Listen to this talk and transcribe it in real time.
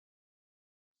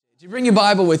Did you bring your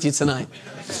Bible with you tonight?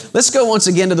 Let's go once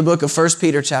again to the book of 1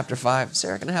 Peter chapter 5.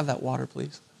 Sarah, can I have that water,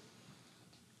 please?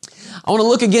 I want to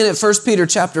look again at 1 Peter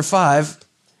chapter 5.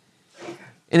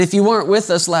 And if you weren't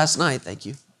with us last night, thank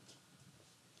you.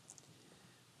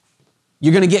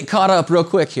 You're going to get caught up real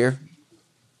quick here.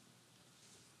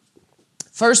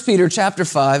 1 Peter chapter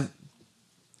 5,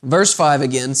 verse 5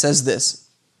 again says this.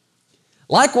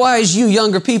 Likewise, you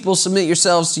younger people, submit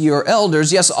yourselves to your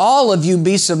elders. Yes, all of you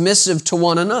be submissive to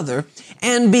one another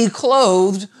and be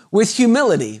clothed with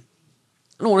humility.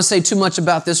 I don't want to say too much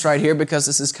about this right here because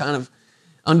this is kind of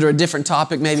under a different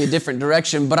topic, maybe a different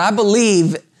direction, but I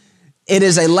believe it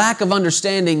is a lack of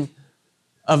understanding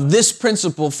of this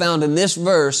principle found in this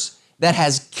verse that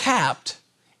has capped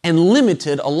and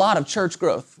limited a lot of church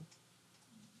growth.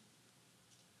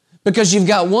 Because you've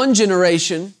got one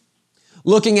generation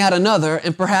looking at another,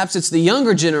 and perhaps it's the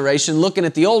younger generation looking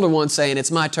at the older one saying, it's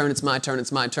my turn, it's my turn,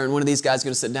 it's my turn. When are these guys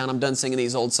going to sit down? I'm done singing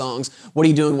these old songs. What are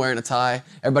you doing wearing a tie?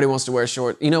 Everybody wants to wear a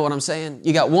short. You know what I'm saying?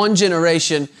 You got one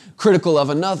generation critical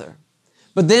of another.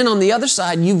 But then on the other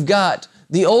side, you've got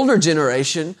the older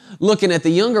generation looking at the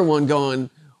younger one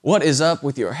going, what is up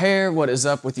with your hair? What is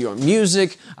up with your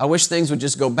music? I wish things would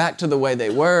just go back to the way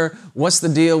they were. What's the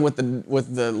deal with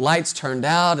the lights turned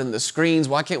out and the screens?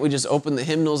 Why can't we just open the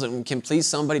hymnals and can please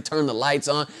somebody turn the lights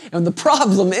on? And the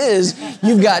problem is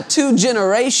you've got two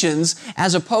generations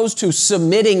as opposed to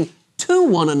submitting to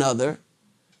one another.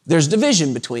 There's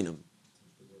division between them.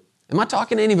 Am I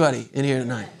talking to anybody in here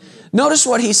tonight? Notice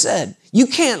what he said. You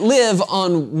can't live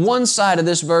on one side of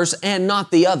this verse and not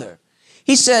the other.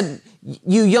 He said,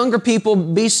 you younger people,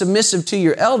 be submissive to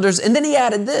your elders. And then he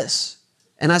added this.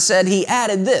 And I said, he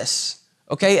added this.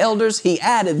 Okay, elders, he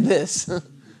added this.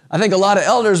 I think a lot of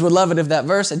elders would love it if that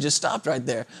verse had just stopped right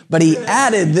there. But he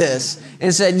added this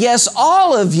and said, yes,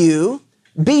 all of you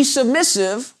be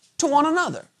submissive to one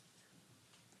another.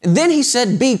 And then he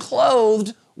said, be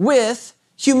clothed with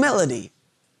humility.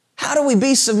 How do we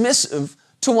be submissive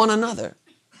to one another?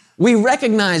 We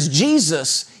recognize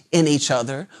Jesus in each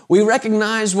other. We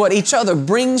recognize what each other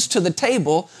brings to the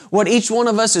table, what each one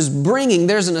of us is bringing.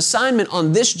 There's an assignment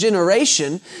on this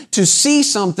generation to see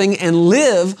something and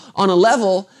live on a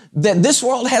level that this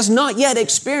world has not yet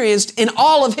experienced in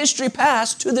all of history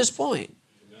past to this point.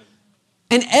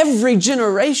 And every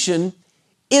generation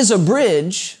is a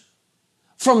bridge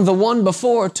from the one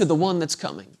before to the one that's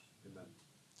coming.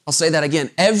 I'll say that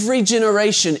again. Every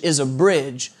generation is a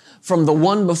bridge from the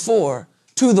one before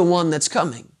to the one that's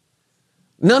coming.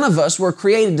 None of us were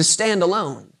created to stand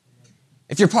alone.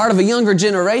 If you're part of a younger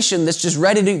generation that's just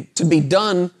ready to be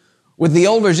done with the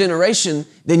older generation,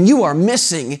 then you are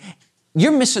missing.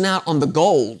 You're missing out on the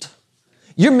gold.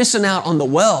 You're missing out on the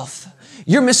wealth.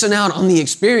 You're missing out on the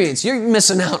experience. You're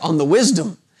missing out on the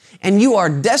wisdom. And you are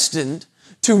destined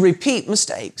to repeat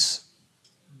mistakes.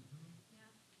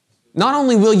 Not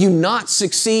only will you not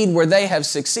succeed where they have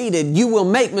succeeded, you will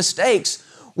make mistakes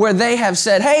where they have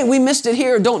said, hey, we missed it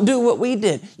here, don't do what we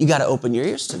did. You got to open your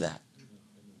ears to that.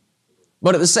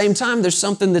 But at the same time, there's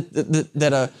something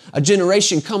that a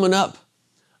generation coming up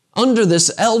under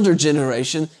this elder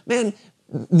generation, man,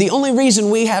 the only reason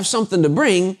we have something to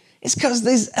bring is because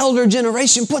this elder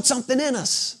generation put something in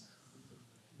us.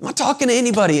 Am I talking to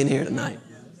anybody in here tonight?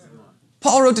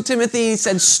 Paul wrote to Timothy, he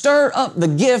said, stir up the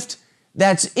gift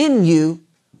that's in you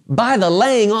by the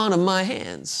laying on of my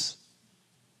hands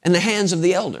and the hands of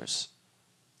the elders.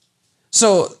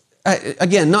 So,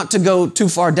 again, not to go too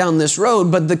far down this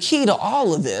road, but the key to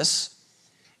all of this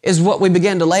is what we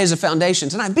began to lay as a foundation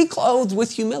tonight. Be clothed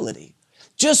with humility.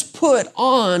 Just put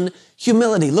on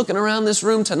humility. Looking around this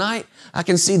room tonight, I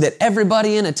can see that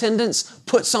everybody in attendance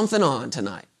put something on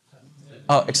tonight.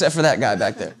 Oh, except for that guy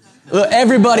back there.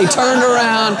 Everybody turned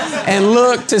around and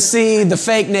looked to see the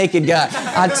fake naked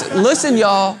guy. Listen,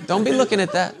 y'all, don't be looking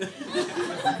at that.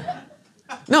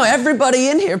 No, everybody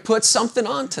in here put something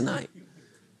on tonight.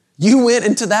 You went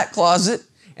into that closet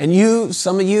and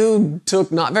some of you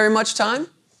took not very much time.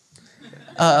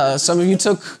 Some of you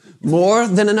took more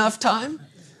than enough time.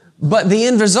 But the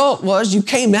end result was you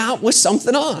came out with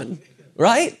something on,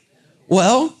 right?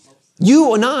 Well,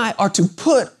 you and I are to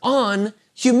put on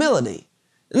humility.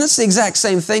 And that's the exact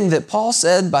same thing that Paul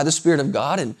said by the Spirit of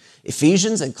God in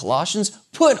Ephesians and Colossians.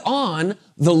 Put on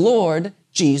the Lord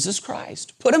Jesus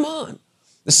Christ. Put him on.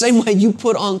 The same way you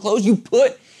put on clothes, you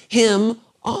put him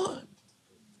on.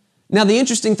 Now, the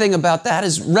interesting thing about that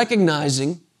is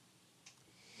recognizing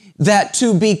that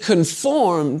to be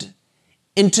conformed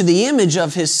into the image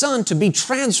of his Son, to be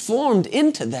transformed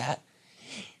into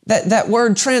that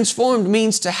word transformed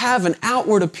means to have an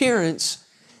outward appearance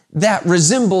that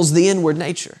resembles the inward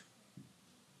nature.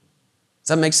 Does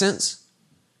that make sense?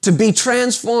 To be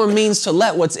transformed means to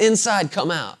let what's inside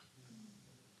come out.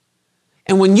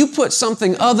 And when you put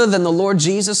something other than the Lord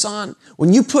Jesus on,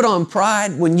 when you put on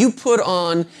pride, when you put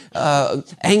on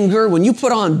anger, when you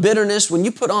put on bitterness, when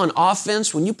you put on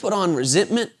offense, when you put on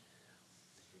resentment,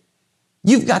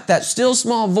 you've got that still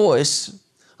small voice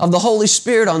of the Holy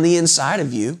Spirit on the inside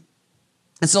of you.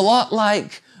 It's a lot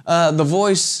like the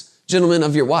voice, gentlemen,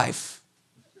 of your wife.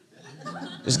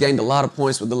 Just gained a lot of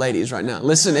points with the ladies right now.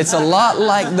 Listen, it's a lot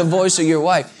like the voice of your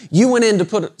wife. You went in to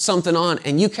put something on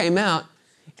and you came out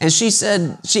and she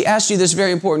asked you this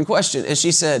very important question. And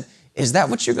she said, is that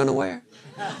what you're going to wear?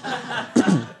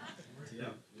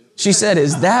 She said,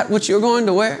 is that what you're going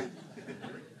to wear?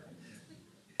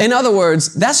 In other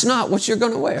words, that's not what you're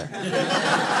going to wear.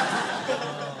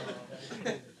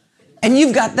 And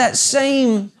you've got that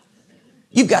same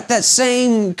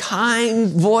kind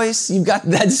voice. You've got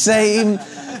that same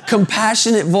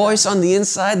compassionate voice on the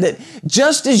inside that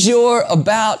just as you're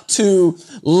about to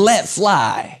let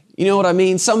fly, you know what I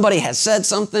mean? Somebody has said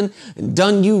something and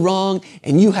done you wrong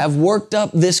and you have worked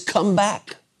up this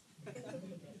comeback.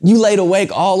 You laid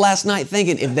awake all last night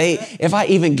thinking, if I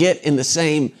even get in the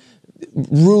same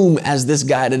room as this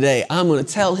guy today, I'm going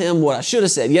to tell him what I should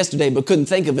have said yesterday but couldn't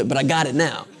think of it, but I got it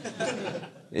now.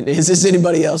 Is this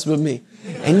anybody else but me?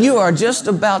 And you are just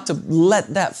about to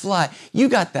let that fly. You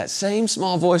got that same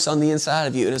small voice on the inside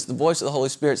of you, and it's the voice of the Holy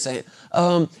Spirit saying,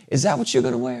 is that what you're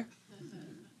going to wear?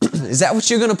 Is that what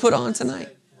you're going to put on tonight?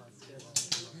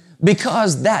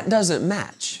 Because that doesn't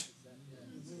match.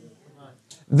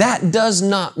 That does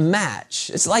not match.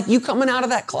 It's like you coming out of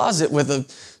that closet with a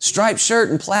striped shirt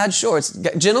and plaid shorts.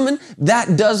 Gentlemen,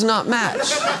 that does not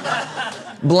match.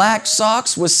 Black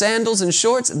socks with sandals and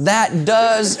shorts, that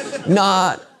does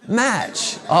not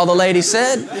match. All the ladies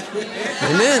said,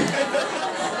 amen.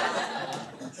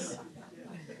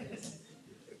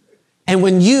 And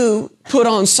when you put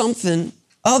on something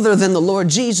other than the Lord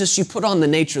Jesus, you put on the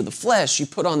nature of the flesh, you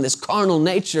put on this carnal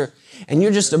nature, and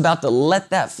you're just about to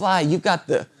let that fly. You've got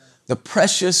the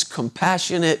precious,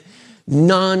 compassionate,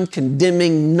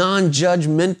 non-condemning,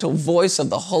 non-judgmental voice of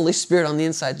the Holy Spirit on the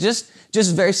inside. Just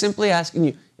very simply asking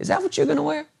you, is that what you're going to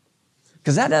wear?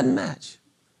 Because that doesn't match.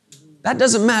 That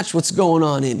doesn't match what's going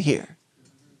on in here.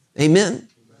 Amen?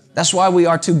 That's why we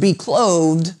are to be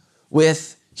clothed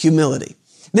with humility.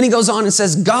 Then he goes on and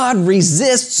says, God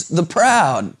resists the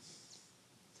proud,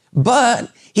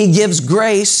 but he gives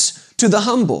grace to the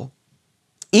humble.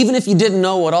 Even if you didn't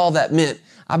know what all that meant,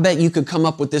 I bet you could come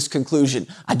up with this conclusion.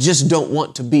 I just don't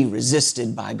want to be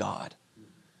resisted by God.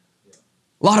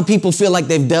 A lot of people feel like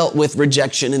they've dealt with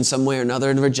rejection in some way or another,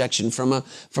 and rejection from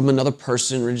another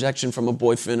person, rejection from a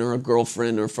boyfriend or a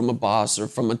girlfriend or from a boss or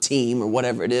from a team or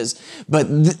whatever it is. But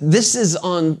this is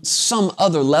on some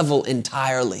other level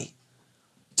entirely.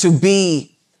 To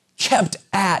be kept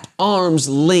at arm's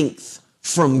length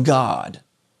from God.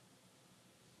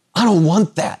 I don't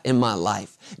want that in my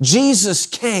life. Jesus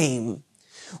came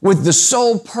with the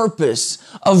sole purpose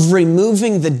of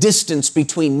removing the distance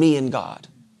between me and God.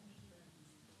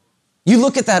 You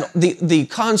look at that, the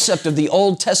concept of the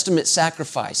Old Testament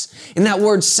sacrifice, and that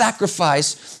word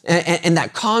sacrifice and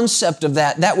that concept of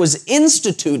that was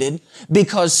instituted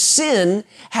because sin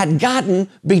had gotten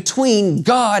between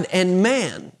God and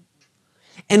man.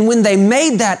 And when they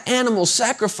made that animal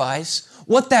sacrifice,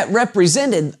 what that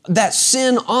represented, that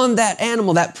sin on that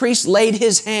animal, that priest laid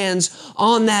his hands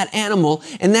on that animal,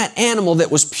 and that animal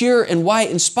that was pure and white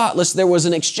and spotless, there was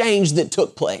an exchange that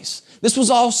took place. This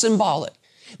was all symbolic.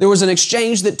 There was an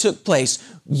exchange that took place.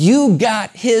 You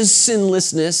got his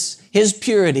sinlessness, his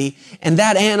purity, and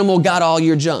that animal got all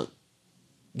your junk,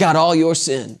 got all your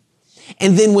sin.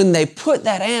 And then when they put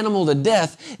that animal to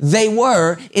death, they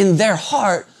were, in their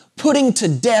heart, putting to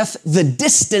death the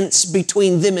distance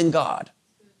between them and God.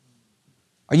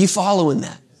 Are you following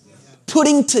that?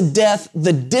 Putting to death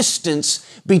the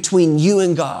distance between you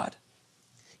and God.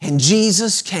 And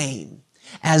Jesus came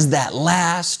as that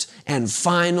last and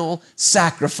final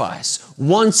sacrifice,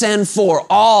 once and for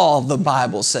all, the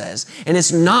Bible says. And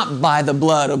it's not by the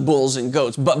blood of bulls and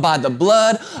goats, but by the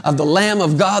blood of the Lamb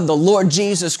of God, the Lord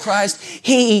Jesus Christ.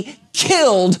 He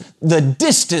killed the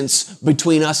distance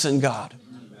between us and God.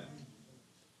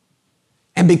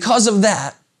 And because of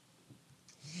that,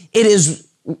 it is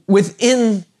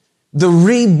within the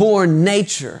reborn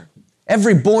nature.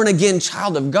 Every born-again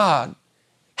child of God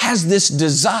has this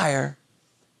desire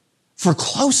for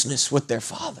closeness with their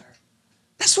Father.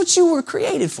 That's what you were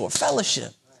created for,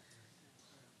 fellowship.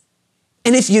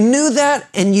 And if you knew that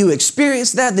and you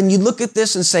experienced that, then you look at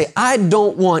this and say, I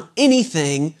don't want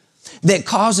anything that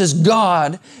causes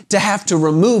God to have to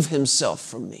remove himself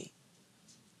from me.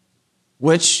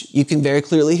 which you can very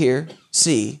clearly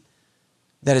see,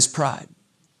 that is pride.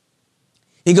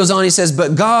 He goes on, he says,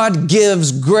 but God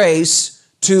gives grace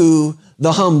to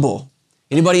the humble.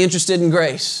 Anybody interested in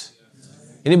grace?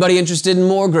 Anybody interested in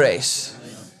more grace?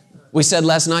 We said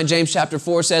last night, James chapter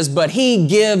 4 says, but He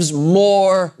gives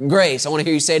more grace. I want to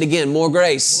hear you say it again, more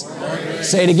grace. More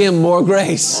grace. Say it again, more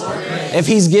grace. More grace. If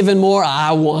He's given more,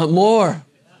 I want more.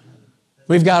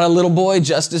 We've got a little boy,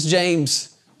 Justice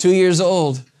James, 2 years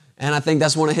old, and I think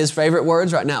that's one of his favorite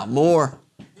words right now, more.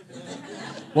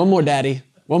 One more, Daddy.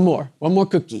 One more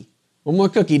cookie. One more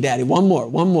cookie, Daddy. One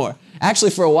more.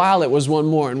 Actually, for a while, it was one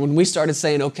more. And when we started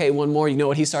saying, okay, one more, you know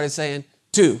what he started saying?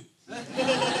 Two.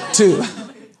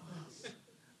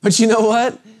 But you know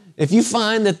what? If you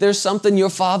find that there's something your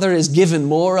Father is given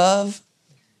more of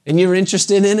and you're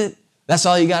interested in it, that's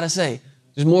all you got to say.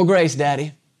 There's more grace,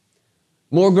 Daddy.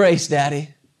 More grace, Daddy.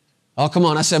 Oh, come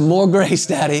on. I said more grace,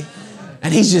 Daddy.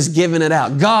 And He's just giving it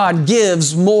out. God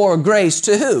gives more grace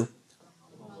to who?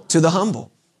 To the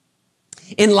humble.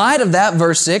 In light of that,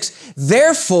 verse 6,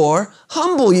 therefore,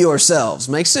 humble yourselves.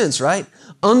 Makes sense, right?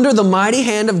 Under the mighty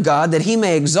hand of God, that He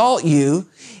may exalt you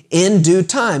in due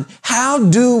time. How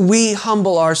do we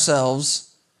humble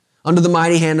ourselves under the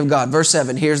mighty hand of God? Verse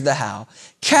 7, here's the how.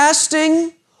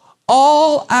 Casting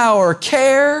all our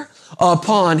care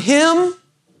upon Him,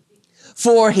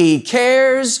 for He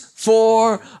cares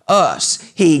for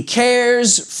us. He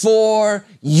cares for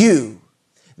you.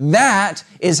 That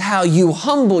is how you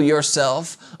humble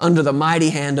yourself under the mighty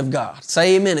hand of God.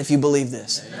 Say amen if you believe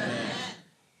this. Amen.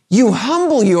 You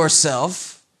humble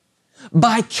yourself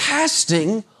by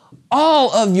casting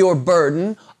all of your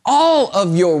burden, all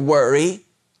of your worry,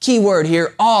 key word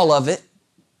here, all of it.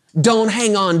 Don't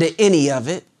hang on to any of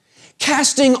it.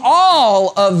 Casting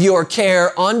all of your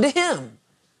care onto Him.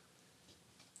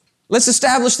 Let's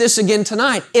establish this again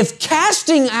tonight. If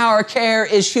casting our care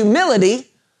is humility,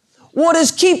 what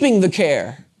is keeping the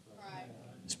care?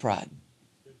 It's pride.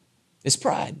 It's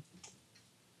pride.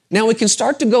 Now we can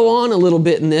start to go on a little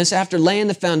bit in this after laying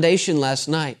the foundation last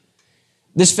night.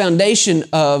 This foundation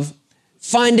of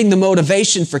finding the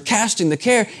motivation for casting the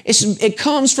care, it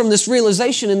comes from this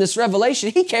realization and this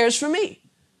revelation. He cares for me.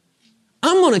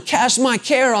 I'm going to cast my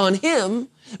care on Him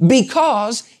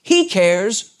because He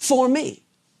cares for me.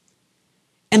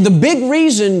 And the big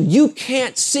reason you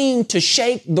can't seem to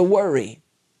shake the worry,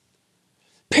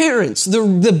 parents,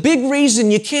 the big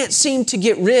reason you can't seem to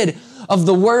get rid of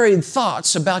the worried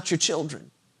thoughts about your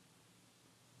children.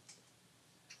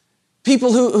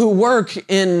 People who work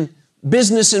in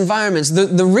business environments,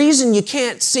 the reason you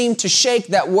can't seem to shake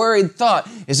that worried thought,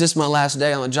 is this my last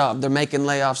day on the job? They're making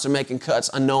layoffs, they're making cuts.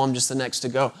 I know I'm just the next to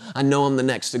go. I know I'm the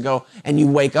next to go. And you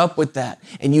wake up with that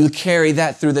and you carry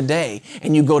that through the day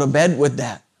and you go to bed with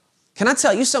that. Can I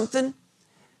tell you something?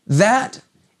 That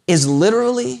is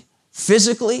literally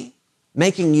physically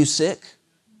making you sick.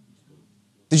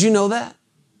 Did you know that?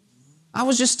 I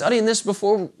was just studying this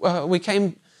before we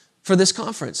came for this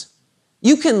conference.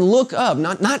 You can look up,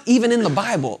 not even in the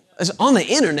Bible, it's on the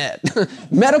internet.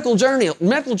 Medical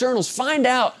journals find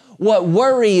out what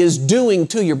worry is doing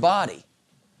to your body.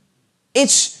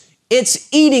 It's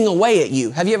eating away at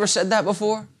you. Have you ever said that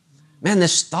before? Man,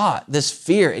 this thought, this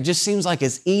fear, it just seems like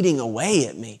it's eating away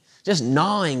at me, just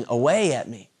gnawing away at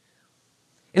me.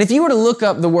 And if you were to look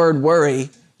up the word worry,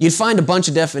 you'd find a bunch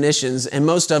of definitions, and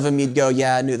most of them you'd go,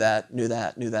 yeah, I knew that.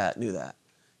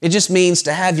 It just means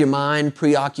to have your mind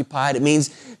preoccupied. It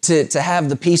means to have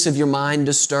the peace of your mind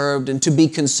disturbed and to be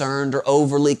concerned or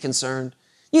overly concerned.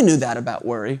 You knew that about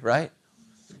worry, right?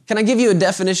 Can I give you a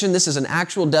definition? This is an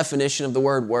actual definition of the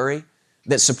word worry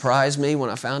that surprised me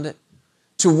when I found it.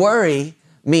 To worry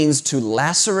means to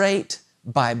lacerate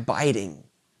by biting.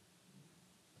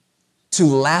 To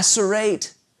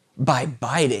lacerate by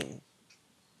biting.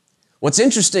 What's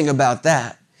interesting about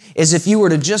that is if you were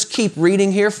to just keep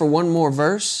reading here for one more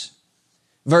verse,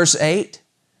 verse 8,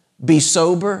 be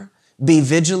sober, be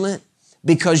vigilant,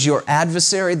 because your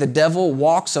adversary, the devil,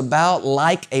 walks about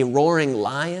like a roaring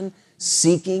lion,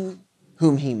 seeking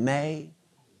whom he may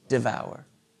devour.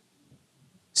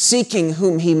 Seeking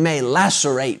whom he may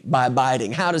lacerate by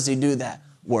biting. How does he do that?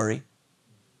 Worry.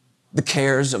 The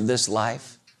cares of this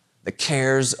life, the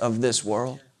cares of this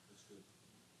world.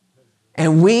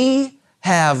 And we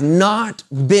have not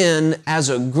been as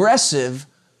aggressively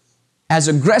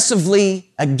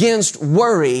against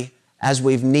worry as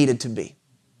we've needed to be.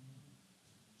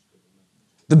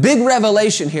 The big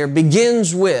revelation here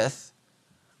begins with,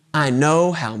 I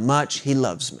know how much He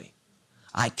loves me.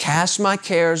 I cast my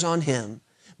cares on Him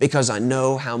because I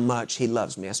know how much He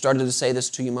loves me. I started to say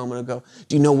this to you a moment ago.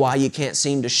 Do you know why you can't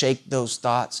seem to shake those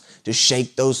thoughts, to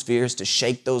shake those fears, to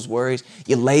shake those worries?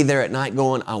 You lay there at night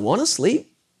going, I want to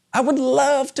sleep. I would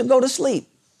love to go to sleep.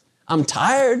 I'm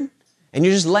tired. And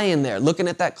you're just laying there looking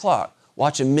at that clock,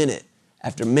 watching minute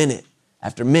after minute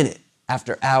after minute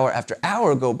after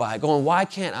hour go by, going, why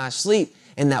can't I sleep?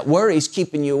 And that worry's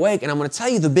keeping you awake. And I'm going to tell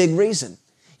you the big reason.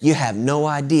 You have no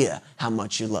idea how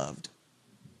much you're loved.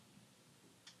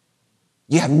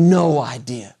 You have no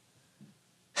idea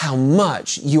how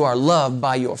much you are loved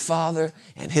by your Father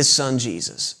and His Son,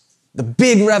 Jesus. The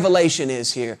big revelation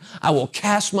is here, I will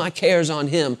cast my cares on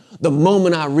Him the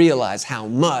moment I realize how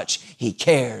much He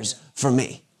cares for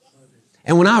me.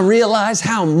 And when I realize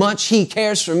how much He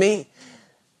cares for me,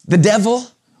 the devil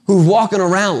who's walking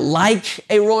around like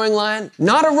a roaring lion,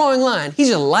 not a roaring lion, he's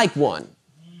just like one.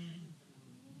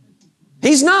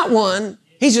 He's not one,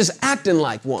 he's just acting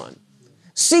like one.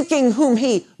 Seeking whom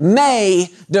he may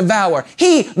devour.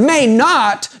 He may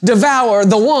not devour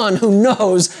the one who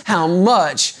knows how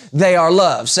much they are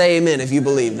loved. Say amen if you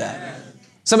believe that.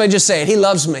 Somebody just say it. He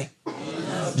loves me.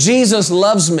 Jesus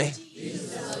loves me.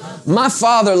 My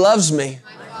Father loves me.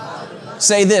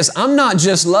 Say this. I'm not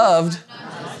just loved.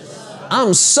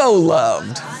 I'm so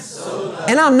loved.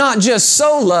 And I'm not just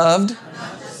so loved.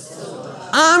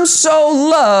 I'm so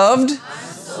loved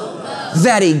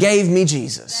that He gave me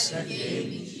Jesus.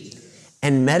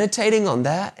 And meditating on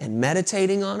that and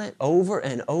meditating on it over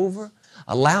and over,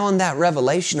 allowing that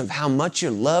revelation of how much you're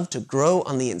loved to grow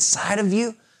on the inside of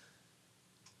you.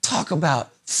 Talk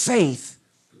about faith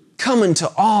coming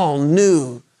to all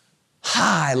new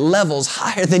high levels,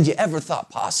 higher than you ever thought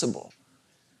possible.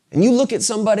 And you look at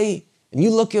somebody and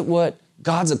you look at what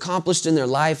God's accomplished in their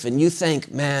life and you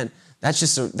think, man,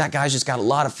 that guy's just got a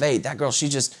lot of faith. That girl, she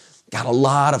just got a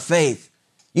lot of faith.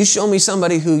 You show me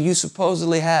somebody who you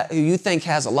who you think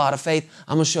has a lot of faith,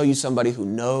 I'm going to show you somebody who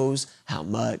knows how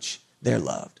much they're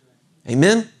loved.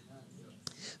 Amen?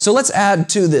 So let's add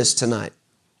to this tonight.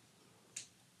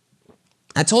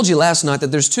 I told you last night that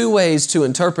there's two ways to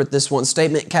interpret this one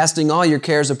statement, casting all your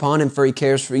cares upon Him, for He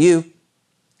cares for you.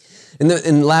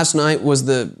 And last night was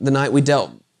the night we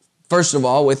dealt, first of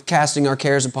all, with casting our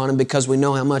cares upon Him because we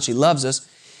know how much He loves us.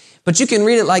 But you can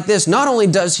read it like this. Not only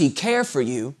does He care for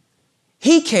you,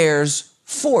 He cares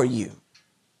for you.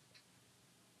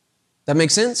 That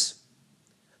makes sense?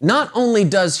 Not only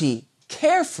does He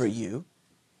care for you,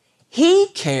 He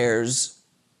cares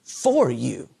for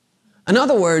you. In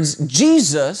other words,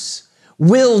 Jesus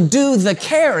will do the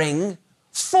caring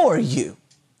for you.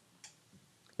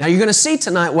 Now you're going to see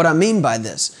tonight what I mean by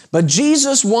this. But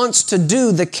Jesus wants to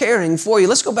do the caring for you.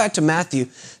 Let's go back to Matthew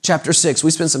chapter 6.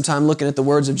 We spent some time looking at the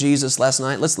words of Jesus last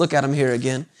night. Let's look at them here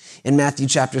again in Matthew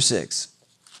chapter 6.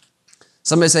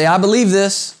 Somebody say, I believe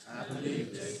this. I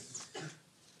believe this.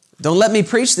 Don't let me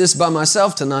preach this by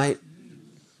myself tonight.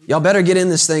 Y'all better get in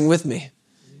this thing with me.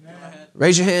 Amen.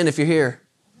 Raise your hand if you're here.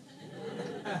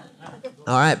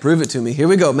 All right, prove it to me. Here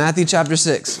we go, Matthew chapter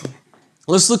 6.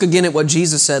 Let's look again at what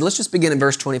Jesus said. Let's just begin in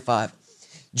verse 25.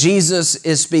 Jesus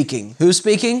is speaking. Who's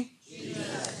speaking?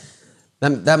 Jesus.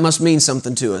 That must mean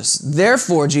something to us.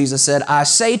 Therefore, Jesus said, I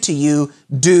say to you,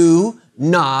 do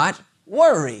not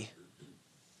worry.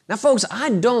 Now, folks, I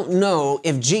don't know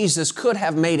if Jesus could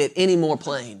have made it any more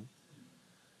plain.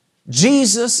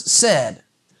 Jesus said,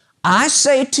 I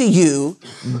say to you,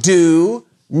 do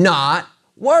not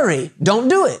worry. Don't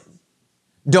do it.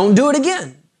 Don't do it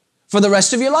again for the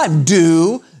rest of your life.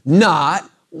 Do not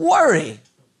worry.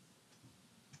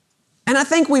 And I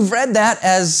think we've read that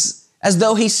as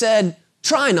though He said,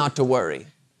 try not to worry.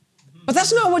 But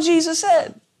that's not what Jesus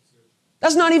said.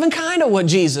 That's not even kind of what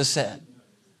Jesus said.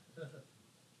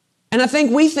 And I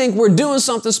think we think we're doing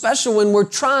something special when we're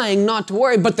trying not to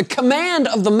worry. But the command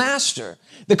of the Master,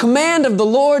 the command of the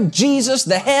Lord Jesus,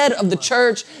 the head of the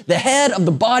church, the head of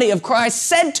the body of Christ,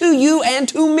 said to you and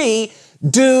to me,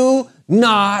 do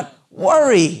not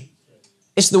worry.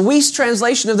 It's the Weiss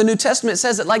translation of the New Testament. It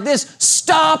says it like this,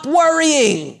 stop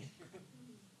worrying.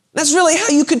 That's really how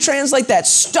you could translate that.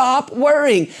 Stop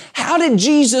worrying. How did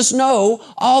Jesus know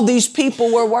all these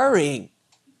people were worrying?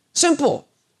 Simple.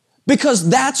 Because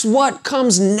that's what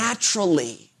comes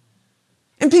naturally.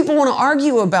 And people want to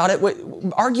argue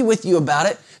with you about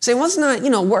it. Say, well, it's not,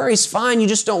 worry's fine. You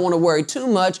just don't want to worry too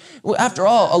much. After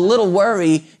all, a little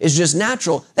worry is just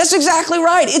natural. That's exactly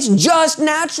right. It's just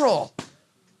natural.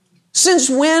 Since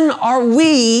when are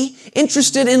we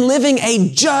interested in living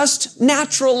a just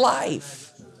natural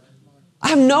life? I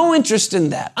have no interest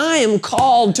in that. I am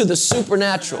called to the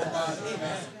supernatural.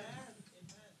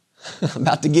 I'm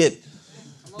about to get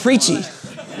preachy.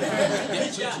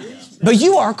 But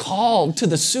you are called to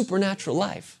the supernatural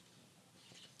life.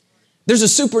 There's a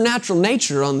supernatural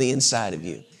nature on the inside of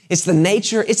you. It's the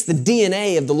nature, it's the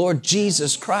DNA of the Lord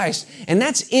Jesus Christ. And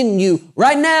that's in you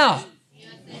right now.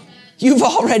 You've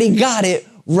already got it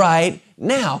right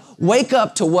now. Wake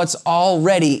up to what's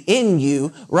already in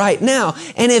you right now.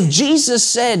 And if Jesus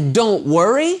said, don't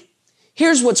worry,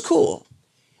 here's what's cool.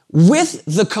 With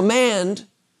the command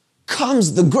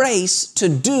comes the grace to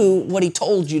do what He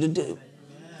told you to do.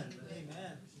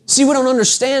 See, we don't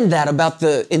understand that about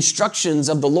the instructions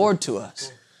of the Lord to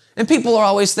us. And people are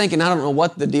always thinking, I don't know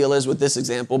what the deal is with this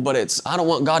example, but I don't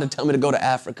want God to tell me to go to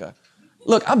Africa.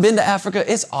 Look, I've been to Africa.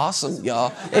 It's awesome,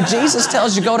 y'all. If Jesus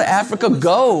tells you go to Africa,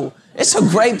 go. It's a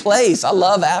great place. I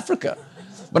love Africa.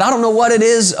 But I don't know what it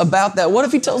is about that. What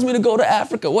if He tells me to go to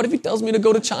Africa? What if He tells me to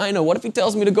go to China? What if He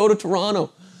tells me to go to Toronto?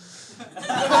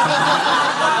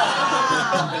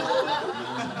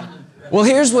 Well,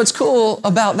 here's what's cool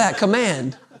about that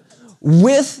command.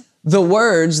 With the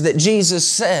words that Jesus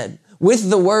said, with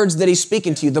the words that He's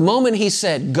speaking to you, the moment He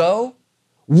said go,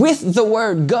 with the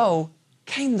word go,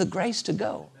 came the grace to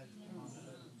go.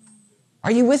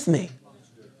 Are you with me?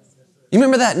 You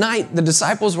remember that night the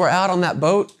disciples were out on that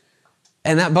boat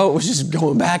and that boat was just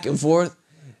going back and forth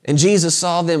and Jesus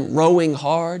saw them rowing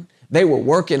hard. They were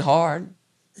working hard.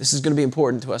 This is going to be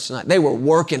important to us tonight. They were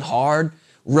working hard,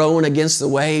 rowing against the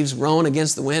waves, rowing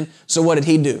against the wind. So what did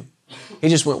He do? He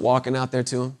just went walking out there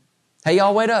to them. Hey,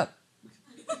 y'all, wait up.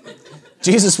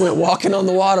 Jesus went walking on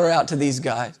the water out to these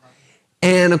guys.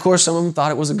 And of course, some of them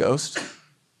thought it was a ghost,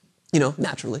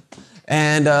 naturally.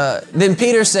 And then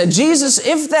Peter said, Jesus,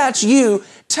 if that's you,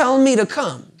 tell me to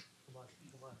come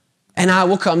and I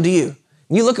will come to you.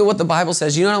 And you look at what the Bible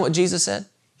says. You know what Jesus said?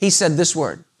 He said this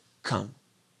word, come.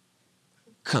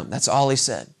 Come. That's all He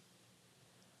said.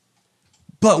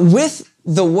 But with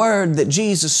the word that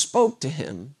Jesus spoke to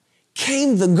him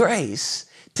came the grace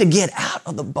to get out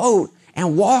of the boat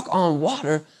and walk on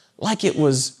water like it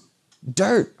was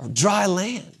dirt or dry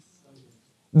land.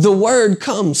 The word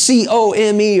come,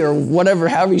 C-O-M-E or whatever,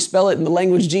 however you spell it in the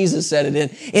language Jesus said it in,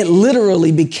 it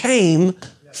literally became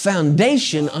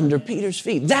foundation under Peter's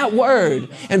feet. That word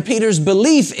and Peter's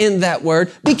belief in that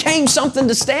word became something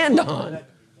to stand on.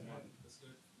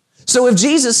 So if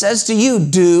Jesus says to you,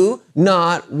 do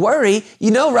not worry,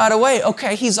 you know right away,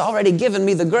 okay, He's already given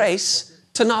me the grace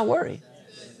to not worry.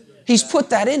 He's put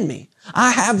that in me.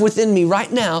 I have within me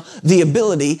right now the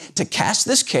ability to cast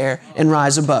this care and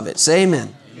rise above it. Say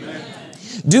amen. Amen.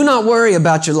 Do not worry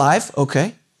about your life.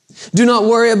 Okay. Do not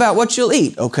worry about what you'll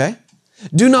eat. Okay.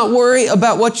 Do not worry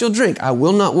about what you'll drink. I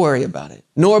will not worry about it.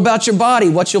 Nor about your body,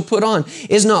 what you'll put on.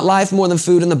 Is not life more than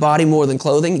food and the body more than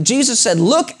clothing? Jesus said,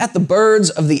 look at the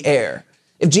birds of the air.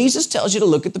 If Jesus tells you to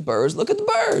look at the birds, look at the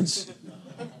birds.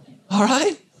 All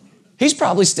right? He's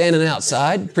probably standing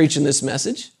outside preaching this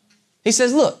message. He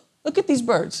says, look at these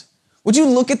birds. Would you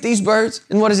look at these birds?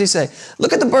 And what does He say?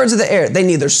 Look at the birds of the air. They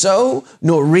neither sow,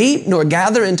 nor reap, nor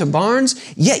gather into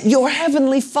barns, yet your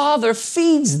heavenly Father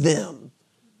feeds them.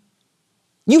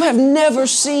 You have never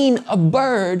seen a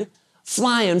bird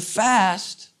flying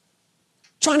fast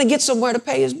trying to get somewhere to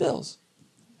pay his bills.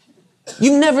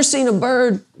 You've never seen a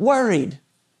bird worried.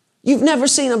 You've never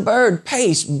seen a bird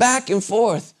pace back and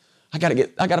forth. I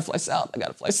gotta fly south. What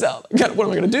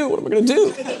am I gonna do?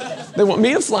 They want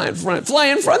me to fly in front. Fly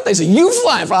in front. They say, you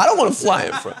fly in front. I don't want to fly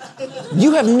in front.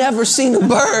 You have never seen a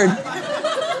bird.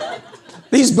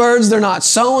 These birds, they're not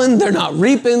sowing, they're not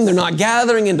reaping, they're not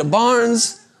gathering into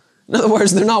barns. In other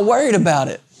words, they're not worried about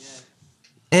it.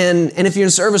 And if you're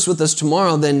in service with us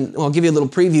tomorrow, then I'll give you a little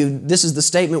preview. This is the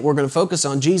statement we're going to focus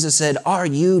on. Jesus said, are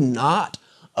you not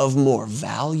of more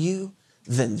value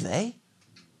than they?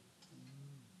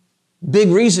 Big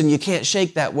reason you can't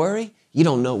shake that worry, you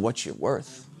don't know what you're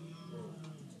worth.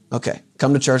 Okay,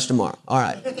 come to church tomorrow. All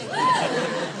right.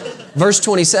 Verse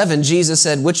 27, Jesus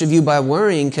said, which of you by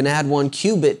worrying can add 1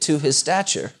 cubit to his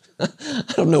stature?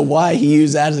 I don't know why He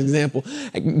used that as an example.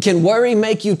 Can worry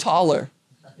make you taller?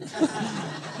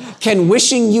 Can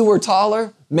wishing you were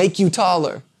taller make you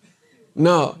taller?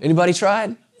 No. Anybody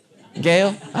tried?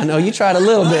 Gail? I know you tried a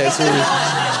little bit, sweetie.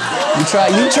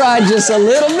 You tried just a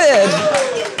little bit.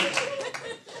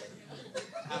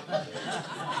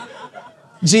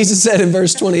 Jesus said in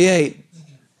verse 28,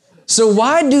 so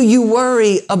why do you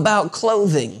worry about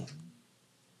clothing?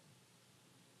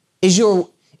 Is your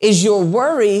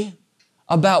worry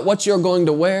about what you're going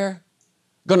to wear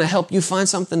going to help you find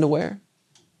something to wear?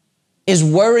 Is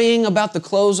worrying about the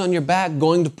clothes on your back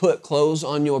going to put clothes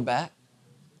on your back?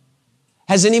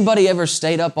 Has anybody ever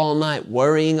stayed up all night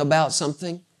worrying about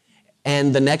something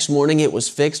and the next morning it was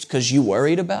fixed because you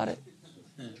worried about it?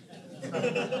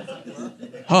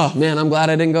 Oh, man, I'm glad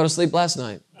I didn't go to sleep last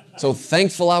night. So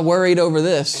thankful I worried over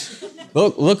this.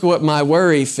 Look what my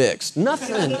worry fixed.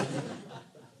 Nothing.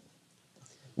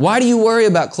 Why do you worry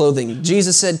about clothing?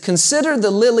 Jesus said, consider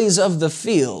the lilies of the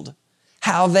field,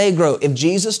 how they grow. If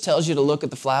Jesus tells you to look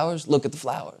at the flowers, look at the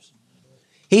flowers.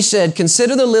 He said,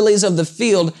 consider the lilies of the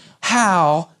field,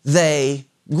 how they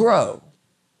grow.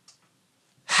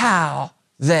 How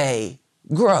they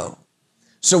grow.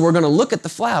 So we're going to look at the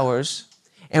flowers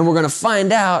and we're going to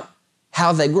find out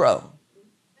how they grow.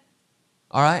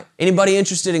 All right? Anybody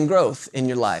interested in growth in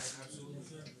your life?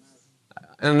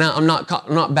 And now I'm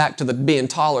not back to the being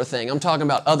taller thing. I'm talking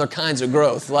about other kinds of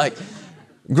growth, like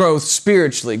growth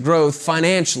spiritually, growth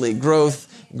financially, growth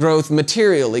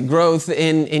materially, growth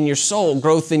in your soul,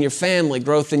 growth in your family,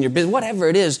 growth in your business, whatever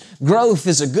it is. Growth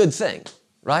is a good thing,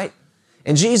 right?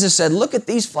 And Jesus said, look at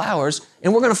these flowers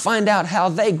and we're going to find out how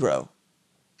they grow.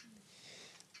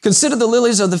 Consider the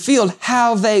lilies of the field,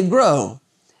 how they grow.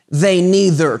 They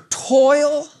neither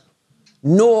toil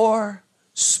nor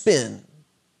spin.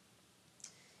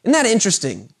 Isn't that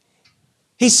interesting?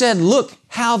 He said, look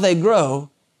how they grow,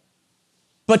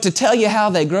 but to tell you how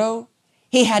they grow,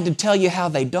 he had to tell you how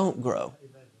they don't grow.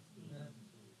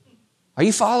 Are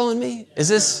you following me? Is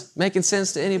this making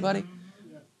sense to anybody?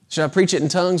 Should I preach it in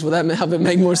tongues? Will that help it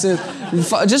make more sense?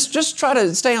 Just try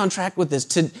to stay on track with this.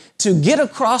 To get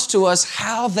across to us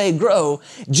how they grow,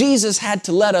 Jesus had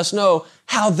to let us know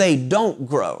how they don't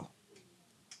grow.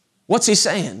 What's he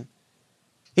saying?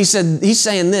 He's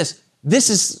saying this. This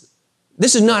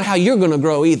is not how you're going to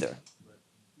grow either.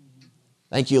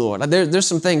 Thank you, Lord. There's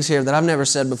some things here that I've never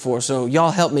said before, so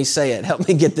y'all help me say it. Help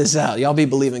me get this out. Y'all be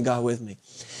believing God with me.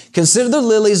 Consider the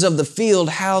lilies of the field,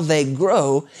 how they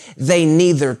grow. They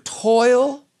neither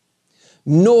toil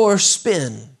nor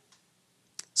spin.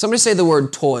 Somebody say the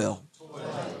word toil.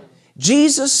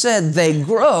 Jesus said they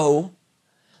grow,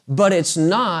 but it's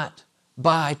not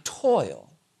by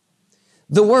toil.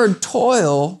 The word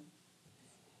toil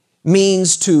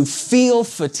means to feel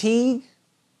fatigue,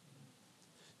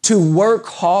 to work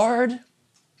hard,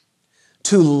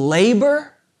 to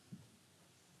labor,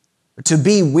 or to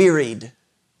be wearied.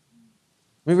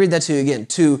 Let me read that to you again.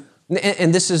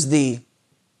 And this is the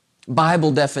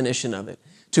Bible definition of it.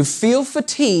 To feel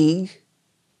fatigue,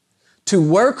 to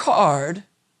work hard,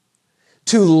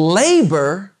 to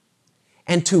labor,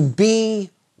 and to be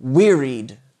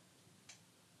wearied.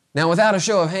 Now, without a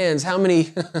show of hands, how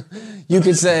many you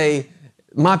could say,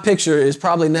 my picture is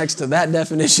probably next to that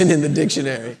definition in the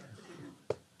dictionary?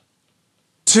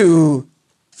 To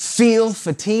feel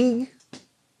fatigue,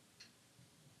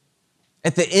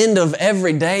 at the end of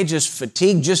every day, just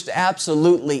fatigue, just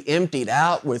absolutely emptied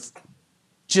out with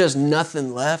just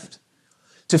nothing left.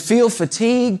 To feel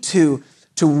fatigue, to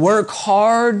work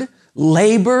hard,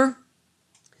 labor,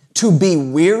 to be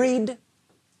wearied.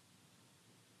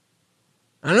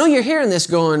 I know you're hearing this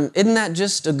going, isn't that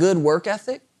just a good work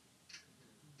ethic?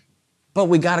 But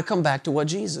we got to come back to what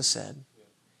Jesus said.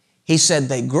 He said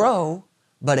they grow,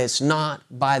 but it's not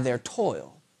by their toil.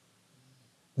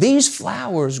 These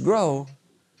flowers grow,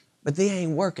 but they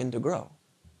ain't working to grow.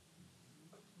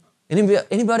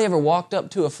 Anybody ever walked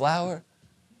up to a flower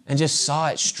and just saw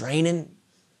it straining,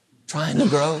 trying to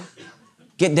grow?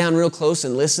 Get down real close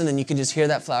and listen, and you can just hear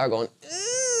that flower going,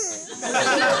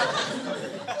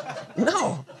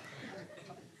 No.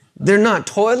 They're not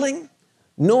toiling,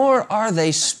 nor are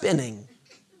they spinning.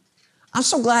 I'm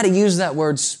so glad he used that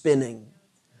word spinning.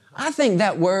 I think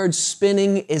that word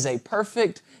spinning is a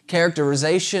perfect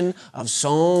characterization of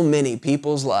so many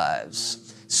people's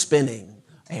lives. Spinning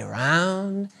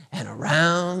around and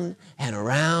around and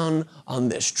around on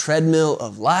this treadmill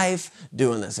of life,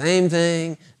 doing the same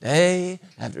thing day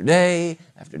after day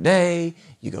after day.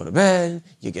 You go to bed,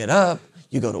 you get up,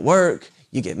 you go to work,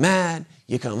 you get mad,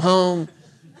 you come home,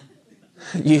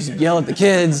 you yell at the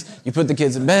kids, you put the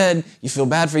kids in bed, you feel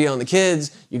bad for yelling at the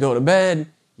kids, you go to bed,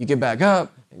 you get back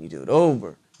up, and you do it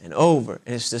over and over.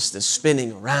 And it's just this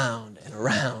spinning around and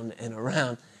around and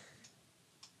around.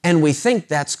 And we think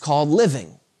that's called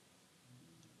living.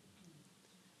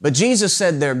 But Jesus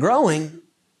said they're growing,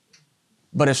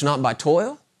 but it's not by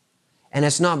toil, and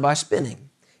it's not by spinning.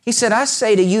 He said, I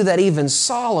say to you that even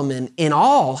Solomon in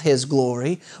all his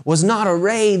glory was not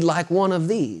arrayed like one of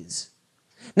these.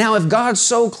 Now, if God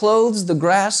so clothes the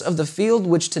grass of the field,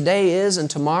 which today is and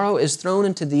tomorrow is thrown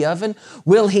into the oven,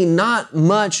 will he not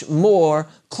much more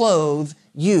clothe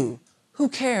you? Who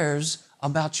cares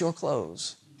about your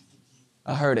clothes?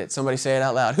 I heard it. Somebody say it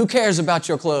out loud. Who cares about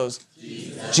your clothes?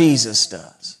 Jesus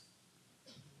does.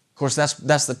 Of course,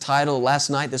 that's the title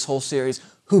last night, this whole series.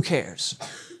 Who cares?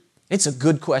 It's a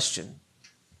good question.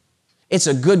 It's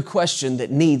a good question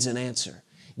that needs an answer.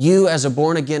 You as a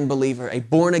born-again believer, a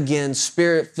born-again,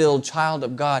 Spirit-filled child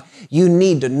of God, you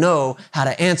need to know how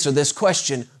to answer this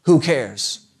question, who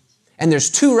cares? And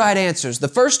there's two right answers. The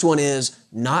first one is,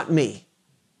 not me.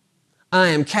 I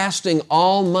am casting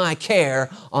all my care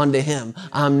onto Him.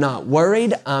 I'm not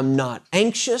worried. I'm not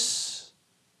anxious.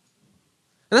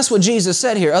 And that's what Jesus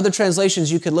said here. Other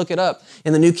translations, you could look it up.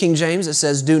 In the New King James, it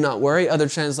says, do not worry. Other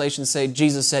translations say,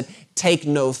 Jesus said, take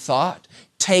no thought.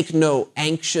 Take no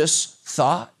anxious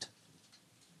thought.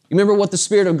 You remember what the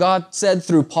Spirit of God said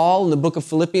through Paul in the book of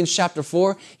Philippians chapter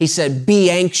 4? He said, be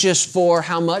anxious for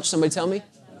how much? Somebody tell me.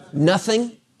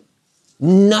 Nothing.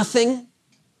 Nothing.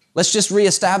 Let's just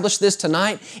reestablish this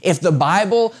tonight. If the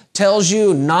Bible tells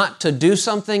you not to do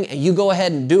something and you go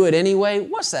ahead and do it anyway,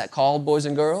 what's that called, boys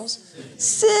and girls?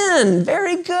 Sin.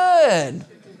 Very good.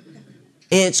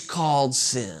 It's called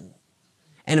sin.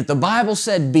 And if the Bible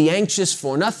said be anxious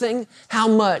for nothing, how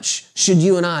much should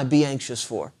you and I be anxious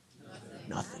for?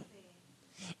 Nothing.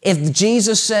 If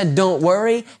Jesus said don't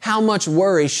worry, how much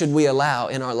worry should we allow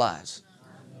in our lives?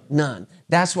 None.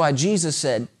 That's why Jesus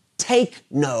said, take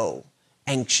no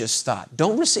anxious thought.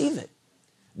 Don't receive it.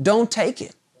 Don't take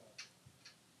it.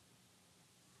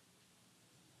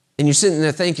 And you're sitting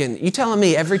there thinking, you telling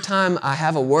me every time I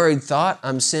have a worried thought,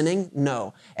 I'm sinning?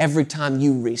 No. Every time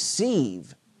you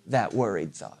receive that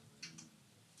worried thought.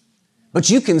 But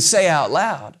you can say out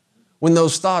loud when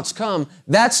those thoughts come,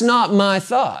 that's not my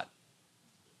thought.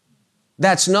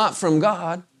 That's not from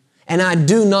God, and I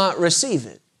do not receive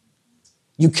it.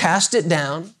 You cast it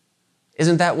down.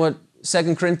 Isn't that what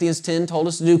 2 Corinthians 10 told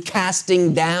us to do?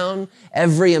 Casting down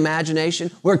every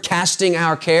imagination. We're casting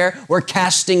our care. We're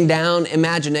casting down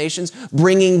imaginations,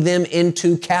 bringing them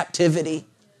into captivity.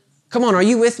 Come on, are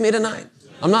you with me tonight?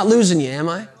 I'm not losing you, am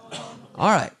I? All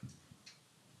right.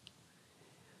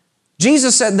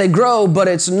 Jesus said they grow, but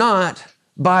it's not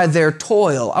by their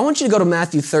toil. I want you to go to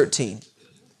Matthew 13.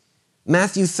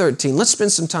 Matthew 13. Let's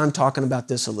spend some time talking about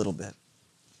this a little bit.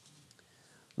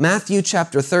 Matthew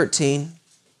chapter 13.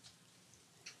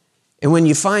 And when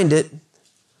you find it,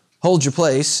 hold your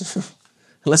place.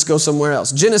 Let's go somewhere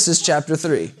else. Genesis chapter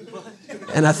 3.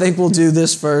 And I think we'll do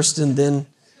this first, and then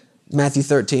Matthew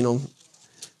 13 will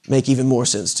make even more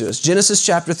sense to us. Genesis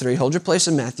chapter 3. Hold your place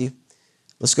in Matthew.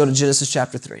 Let's go to Genesis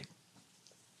chapter 3.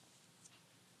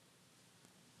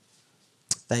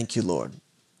 Thank you, Lord.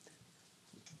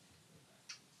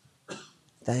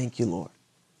 Thank you, Lord.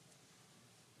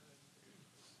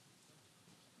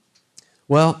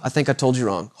 Well, I think I told you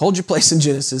wrong. Hold your place in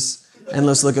Genesis, and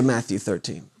let's look at Matthew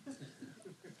 13.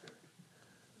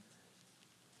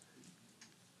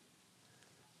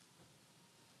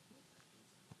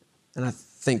 And I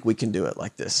think we can do it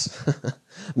like this.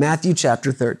 Matthew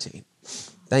chapter 13.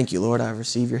 Thank you, Lord. I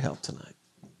receive your help tonight.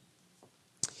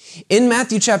 In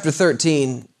Matthew chapter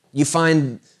 13, you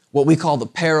find what we call the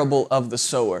parable of the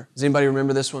sower. Does anybody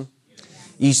remember this one?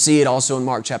 You see it also in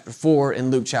Mark chapter 4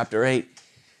 and Luke chapter 8.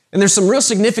 And there's some real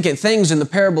significant things in the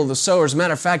parable of the sower. As a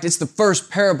matter of fact, it's the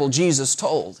first parable Jesus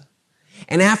told.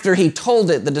 And after he told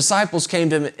it, the disciples came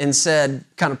to him and said,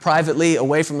 kind of privately,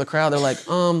 away from the crowd, they're like,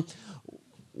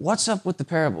 what's up with the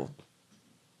parable?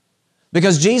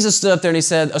 Because Jesus stood up there and he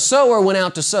said, a sower went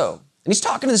out to sow. And he's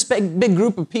talking to this big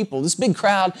group of people, this big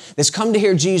crowd that's come to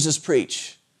hear Jesus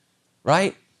preach,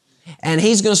 right? And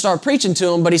he's going to start preaching to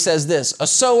them, but he says this, a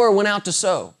sower went out to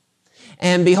sow.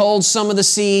 And behold, some of the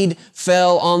seed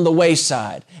fell on the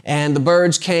wayside, and the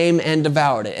birds came and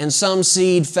devoured it. And some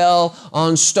seed fell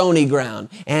on stony ground,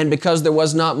 and because there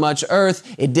was not much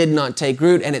earth, it did not take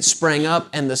root, and it sprang up,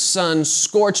 and the sun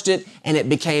scorched it, and it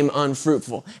became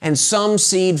unfruitful. And some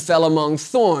seed fell among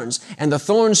thorns, and the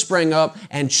thorns sprang up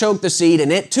and choked the seed,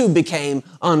 and it too became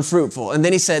unfruitful. And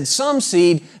then he said, some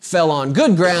seed fell on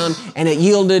good ground, and it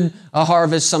yielded a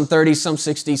harvest, some 30, some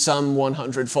 60, some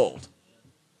 100-fold.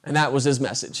 And that was his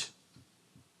message.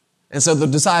 And so the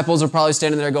disciples are probably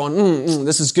standing there going,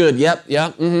 this is good. Yep,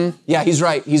 yeah, yeah, he's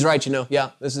right, you know. Yeah,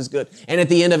 this is good. And at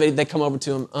the end of it, they come over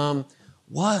to him,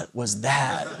 what was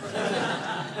that?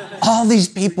 All these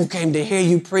people came to hear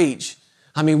you preach.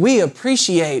 I mean, we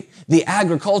appreciate the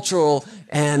agricultural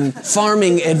and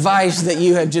farming advice that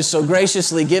you have just so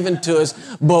graciously given to us,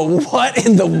 but what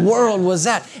in the world was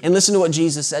that? And listen to what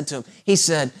Jesus said to him. He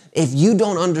said, if you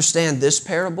don't understand this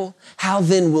parable, how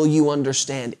then will you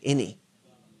understand any?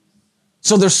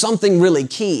 So there's something really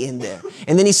key in there.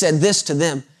 And then he said this to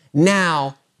them,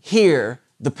 now hear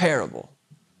the parable.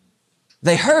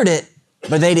 They heard it,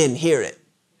 but they didn't hear it.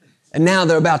 And now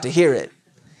they're about to hear it.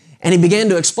 And he began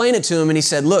to explain it to him, and he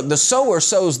said, look, the sower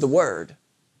sows the word.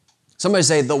 Somebody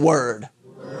say the word.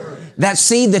 That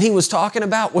seed that he was talking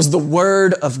about was the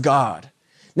Word of God.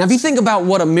 Now, if you think about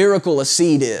what a miracle a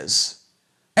seed is,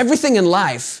 everything in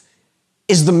life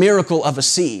is the miracle of a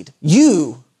seed.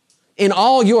 You, in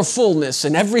all your fullness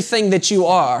and everything that you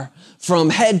are,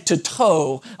 from head to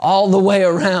toe, all the way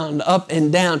around, up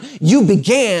and down, you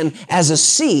began as a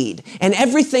seed. And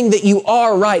everything that you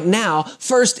are right now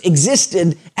first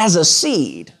existed as a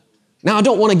seed. Now, I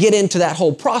don't want to get into that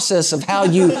whole process of how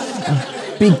you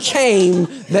became,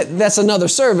 that's another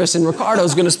service, and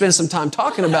Ricardo's going to spend some time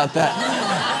talking about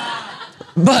that.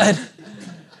 But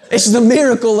it's the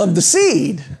miracle of the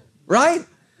seed, right?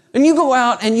 And you go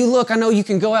out and you look, I know you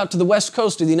can go out to the west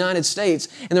coast of the United States,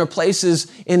 and there are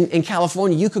places in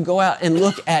California, you could go out and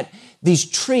look at these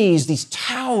trees, these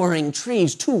towering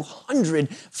trees, 200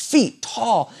 feet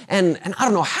tall, and I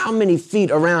don't know how many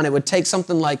feet around. It would take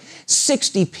something like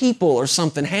 60 people or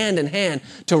something hand in hand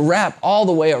to wrap all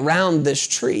the way around this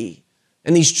tree.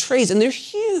 And these trees, and they're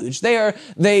huge. They're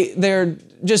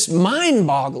just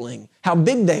mind-boggling how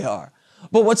big they are.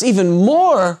 But what's even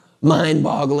more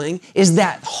mind-boggling is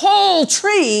that whole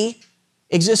tree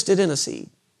existed in a seed.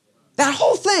 That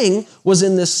whole thing was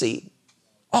in this seed.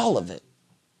 All of it.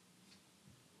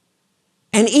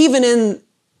 And even in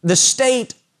the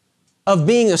state of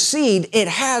being a seed, it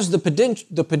has the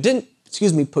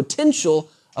potential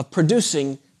of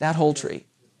producing that whole tree.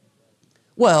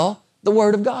 Well, the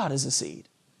Word of God is a seed.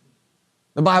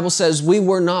 The Bible says we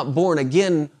were not born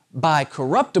again by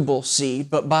corruptible seed,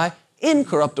 but by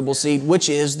incorruptible seed, which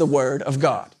is the Word of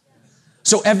God.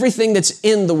 So everything that's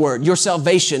in the Word, your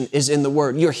salvation is in the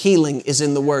Word, your healing is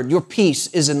in the Word, your peace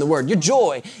is in the Word, your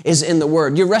joy is in the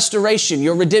Word, your restoration,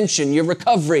 your redemption, your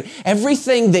recovery,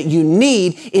 everything that you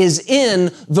need is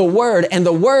in the Word, and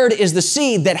the Word is the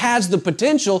seed that has the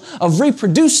potential of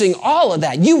reproducing all of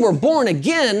that. You were born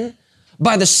again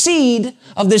by the seed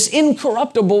of this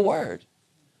incorruptible Word.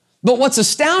 But what's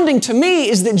astounding to me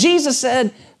is that Jesus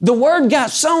said the Word got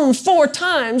sown 4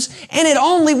 times and it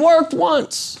only worked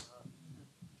once.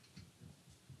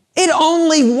 It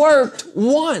only worked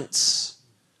once.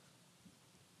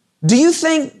 Do you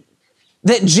think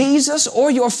that Jesus or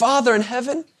your Father in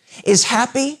heaven is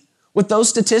happy with those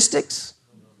statistics?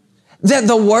 That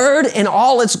the Word in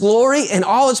all its glory and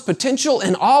all its potential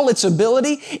and all its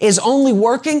ability is only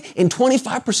working in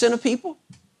 25% of people?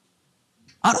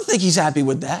 I don't think He's happy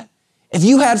with that. If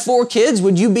you had 4 kids,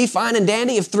 would you be fine and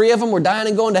dandy if 3 of them were dying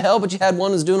and going to hell, but you had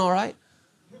one who's doing all right?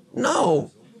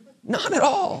 No, not at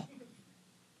all.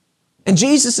 And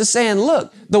Jesus is saying,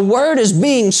 look, the Word is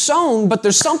being sown, but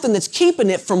there's something that's keeping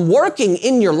it from working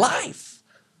in your life.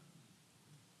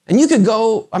 And you could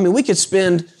go, we could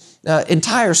spend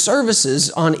entire services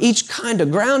on each kind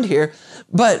of ground here,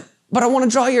 but I want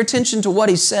to draw your attention to what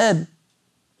He said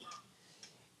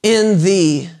in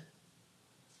the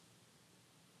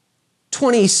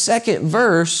 22nd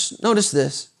verse. Notice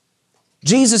this.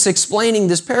 Jesus explaining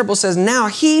this parable says, now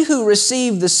he who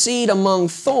received the seed among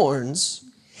thorns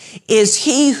is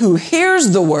he who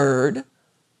hears the word.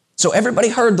 So everybody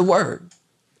heard the word.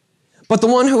 But the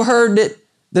one who heard it,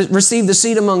 that received the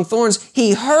seed among thorns,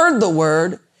 he heard the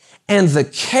word, and the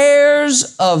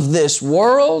cares of this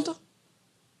world,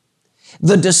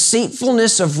 the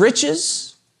deceitfulness of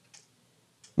riches,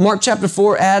 Mark chapter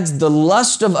 4 adds the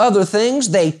lust of other things,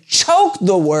 they choke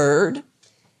the word,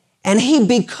 and he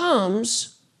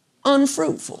becomes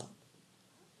unfruitful.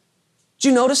 Did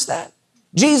you notice that?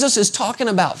 Jesus is talking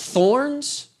about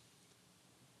thorns.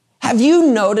 Have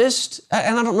you noticed,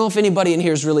 and I don't know if anybody in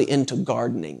here is really into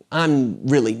gardening. I'm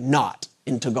really not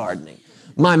into gardening.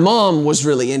 My mom was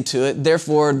really into it.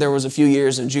 Therefore, there was a few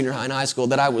years in junior high and high school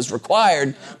that I was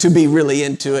required to be really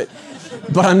into it,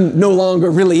 but I'm no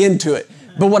longer really into it.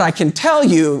 But what I can tell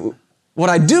you, what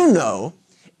I do know,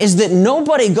 is that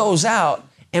nobody goes out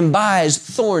and buys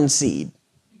thorn seed.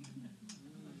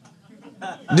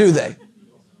 Do they?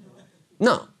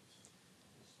 No.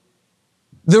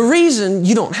 The reason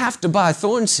you don't have to buy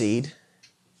thorn seed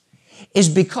is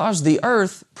because the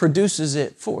earth produces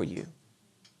it for you.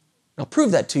 I'll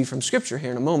prove that to you from Scripture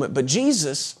here in a moment, but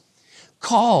Jesus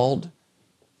called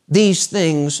these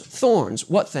things thorns.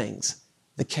 What things?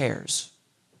 The cares.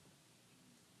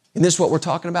 Isn't this what we're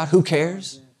talking about? Who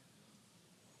cares?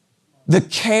 The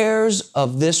cares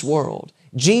of this world.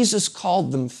 Jesus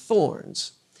called them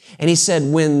thorns. And He said,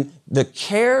 when the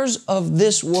cares of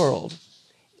this world,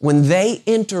 when they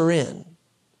enter in,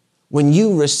 when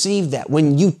you receive that,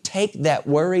 when you take that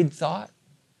worried thought,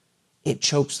 it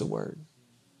chokes the Word.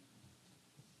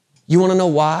 You want to know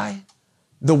why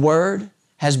the Word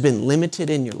has been limited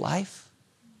in your life?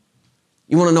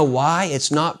 You want to know why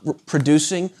it's not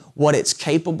producing what it's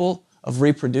capable of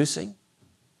reproducing?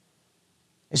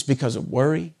 It's because of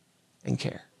worry and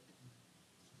care.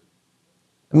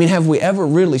 I mean, have we ever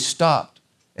really stopped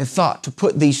and thought to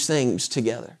put these things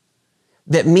together?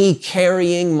 That me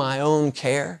carrying my own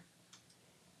care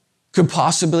could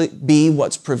possibly be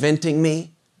what's preventing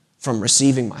me from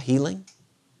receiving my healing,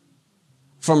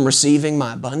 from receiving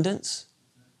my abundance,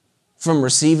 from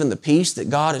receiving the peace that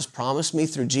God has promised me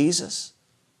through Jesus?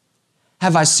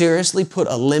 Have I seriously put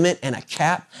a limit and a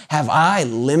cap? Have I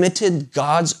limited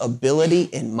God's ability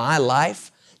in my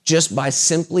life just by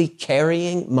simply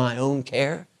carrying my own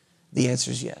care? The answer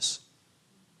is yes.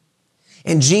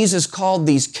 And Jesus called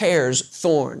these cares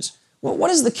thorns. Well,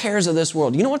 what is the cares of this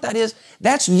world? You know what that is?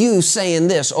 That's you saying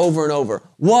this over and over.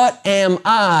 What am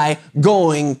I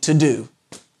going to do?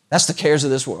 That's the cares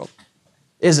of this world,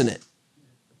 isn't it?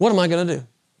 What am I going to do?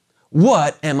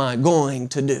 What am I going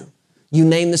to do? You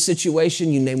name the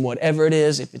situation, you name whatever it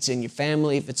is, if it's in your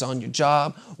family, if it's on your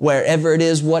job, wherever it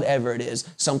is, whatever it is,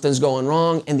 something's going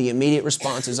wrong, and the immediate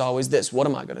response is always this: what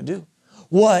am I going to do?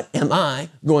 What am I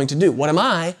going to do? What am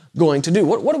I going to do?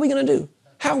 What are we going to do?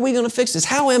 How are we going to fix this?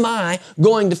 How am I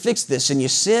going to fix this? And you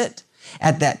sit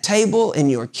at that table in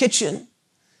your kitchen,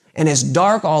 and it's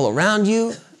dark all around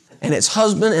you, and it's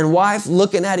husband and wife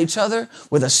looking at each other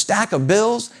with a stack of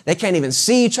bills. They can't even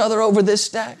see each other over this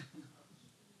stack.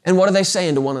 And what are they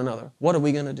saying to one another? What are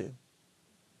we going to do?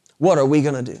 What are we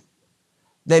going to do?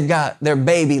 They've got their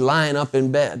baby lying up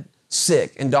in bed,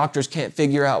 sick, and doctors can't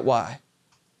figure out why.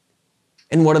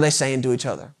 And what are they saying to each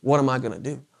other? What am I going to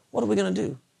do? What are we going to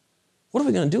do? What are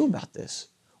we going to do about this?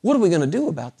 What are we going to do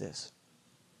about this?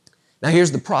 Now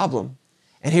here's the problem,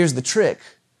 and here's the trick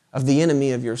of the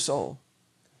enemy of your soul.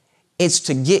 It's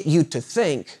to get you to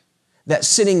think that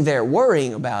sitting there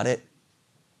worrying about it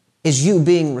is you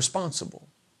being responsible.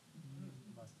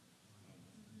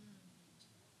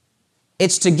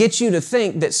 It's to get you to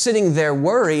think that sitting there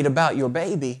worried about your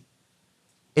baby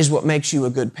is what makes you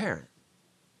a good parent.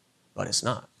 But it's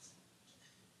not.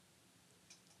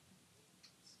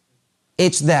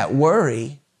 It's that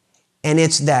worry and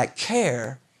it's that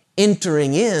care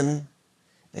entering in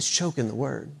that's choking the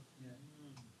word.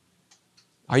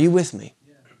 Are you with me?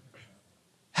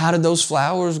 How did those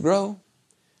flowers grow?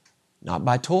 Not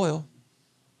by toil.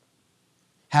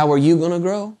 How are you going to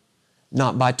grow?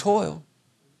 Not by toil.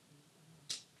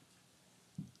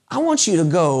 I want you to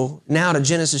go now to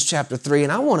Genesis chapter 3,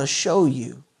 and I want to show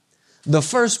you the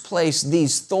first place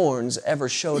these thorns ever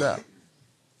showed up.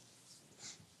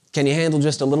 Can you handle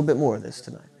just a little bit more of this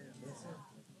tonight?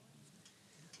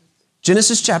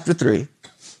 Genesis chapter 3,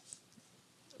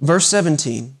 verse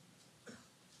 17.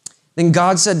 Then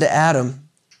God said to Adam,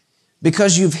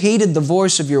 because you've heeded the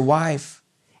voice of your wife,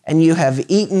 and you have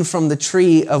eaten from the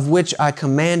tree of which I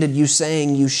commanded you,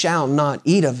 saying, you shall not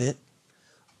eat of it,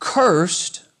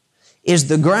 cursed is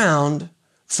the ground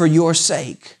for your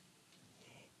sake.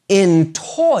 In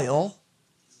toil,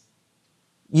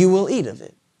 you will eat of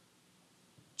it.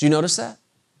 Do you notice that?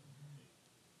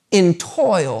 In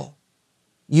toil,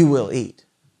 you will eat.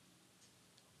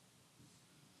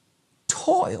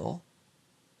 Toil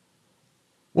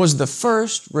was the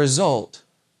first result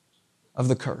of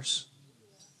the curse.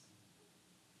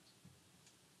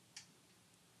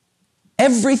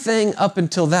 Everything up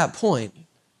until that point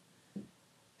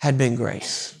had been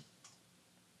grace.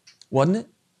 Wasn't it?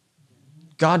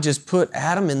 God just put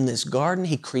Adam in this garden.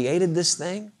 He created this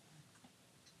thing.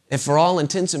 And for all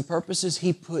intents and purposes,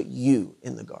 He put you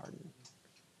in the garden.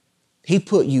 He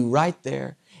put you right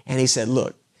there. And He said,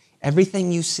 look,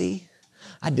 everything you see,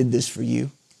 I did this for you.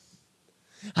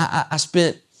 I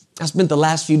spent the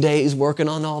last few days working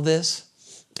on all this.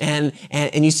 And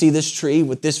you see this tree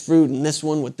with this fruit and this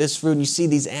one with this fruit. And you see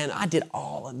these, and I did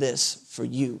all of this for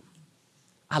you.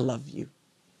 I love you.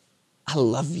 I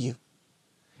love you.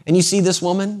 And you see this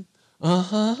woman?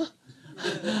 I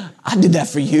did that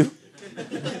for you.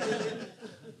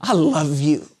 I love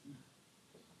you.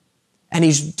 And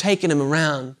He's taking him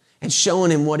around and showing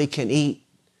him what he can eat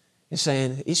and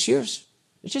saying, it's yours.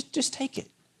 Just take it.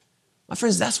 My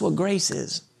friends, that's what grace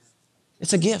is.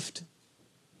 It's a gift.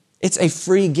 It's a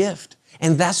free gift.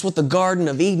 And that's what the Garden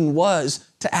of Eden was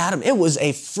to Adam. It was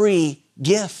a free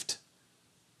gift.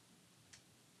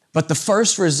 But the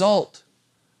first result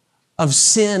of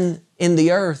sin in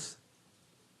the earth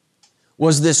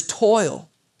was this toil.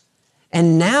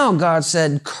 And now God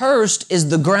said, cursed is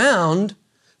the ground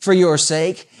for your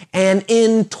sake, and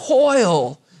in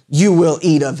toil you will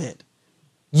eat of it.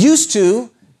 Used to,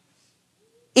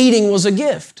 eating was a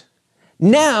gift.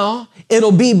 Now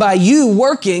it'll be by you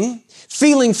working,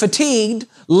 feeling fatigued,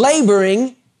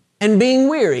 laboring, and being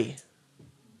weary.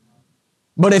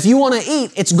 But if you want to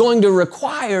eat, it's going to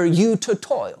require you to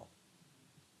toil.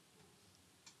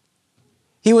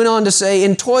 He went on to say,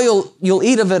 in toil you'll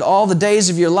eat of it all the days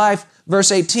of your life.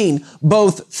 Verse 18,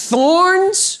 both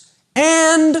thorns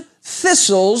and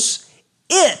thistles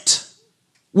it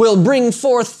will bring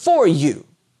forth for you.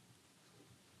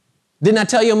 Didn't I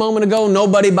tell you a moment ago,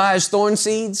 nobody buys thorn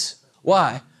seeds?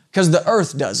 Why? Because the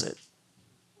earth does it.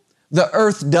 The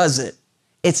earth does it.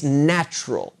 It's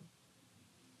natural.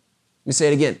 Let me say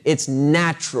it again. It's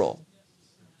natural.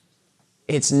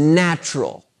 It's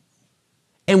natural.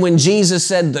 And when Jesus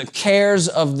said the cares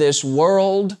of this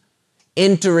world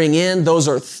entering in, those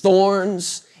are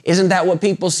thorns. Isn't that what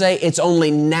people say? It's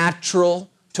only natural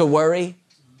to worry.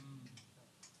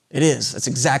 It is. That's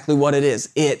exactly what it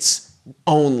is. It's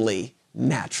only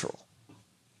natural.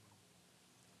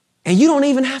 And you don't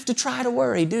even have to try to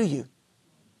worry, do you?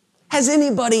 Has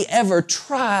anybody ever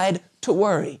tried to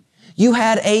worry? You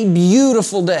had a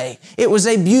beautiful day. It was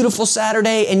a beautiful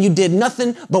Saturday and you did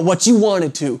nothing but what you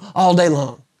wanted to all day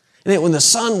long. And when the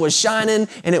sun was shining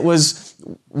and it was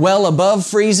well above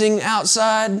freezing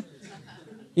outside,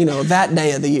 you know, that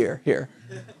day of the year here.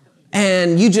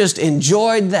 And you just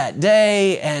enjoyed that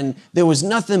day and there was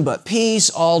nothing but peace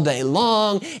all day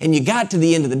long. And you got to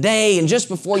the end of the day and just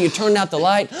before you turned out the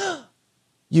light,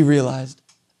 you realized,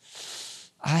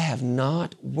 I have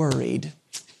not worried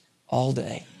all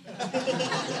day.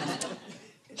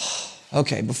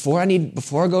 Okay, before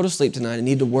I go to sleep tonight, I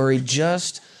need to worry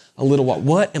just a little while.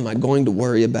 What am I going to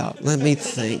worry about? Let me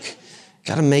think.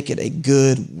 Got to make it a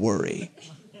good worry.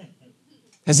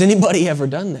 Has anybody ever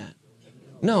done that?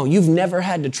 No, you've never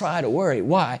had to try to worry.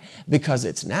 Why? Because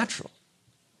it's natural.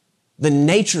 The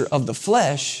nature of the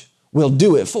flesh will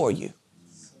do it for you.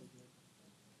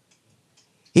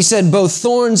 He said, both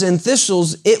thorns and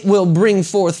thistles it will bring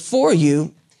forth for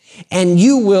you, and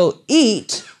you will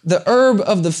eat the herb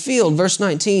of the field. Verse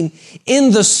 19,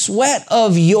 in the sweat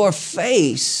of your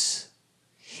face,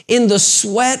 in the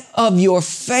sweat of your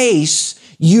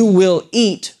face, you will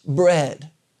eat bread.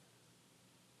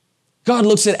 God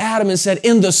looks at Adam and said,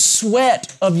 in the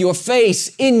sweat of your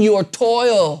face, in your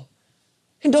toil.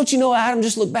 And don't you know, Adam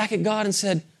just looked back at God and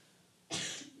said,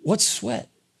 what's sweat?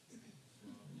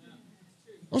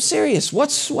 I'm serious.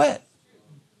 What's sweat?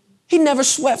 He never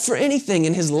sweat for anything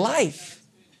in his life.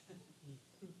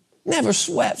 Never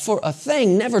sweat for a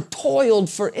thing. Never toiled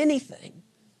for anything.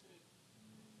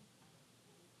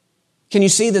 Can you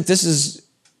see that this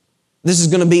is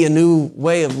going to be a new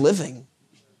way of living?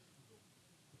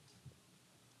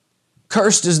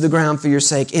 Cursed is the ground for your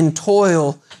sake. In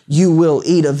toil you will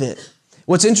eat of it.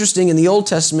 What's interesting, in the Old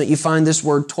Testament, you find this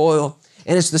word toil,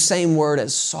 and it's the same word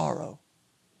as sorrow.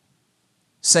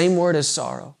 Same word as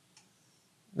sorrow.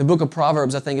 The book of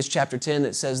Proverbs, I think it's chapter 10,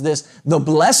 that says this, the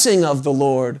blessing of the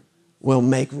Lord will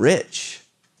make rich,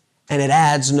 and it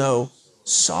adds no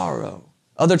sorrow.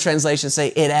 Other translations say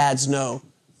it adds no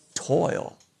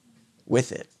toil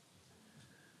with it.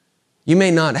 You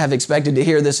may not have expected to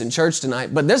hear this in church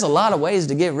tonight, but there's a lot of ways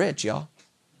to get rich, y'all.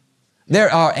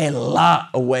 There are a lot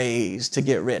of ways to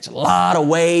get rich, a lot of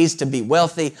ways to be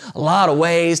wealthy, a lot of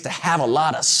ways to have a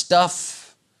lot of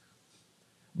stuff.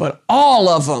 But all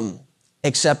of them,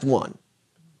 except one,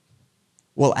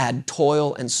 will add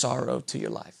toil and sorrow to your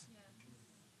life.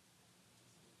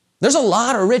 There's a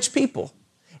lot of rich people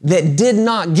that did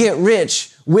not get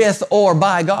rich with or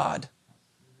by God,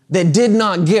 that did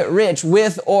not get rich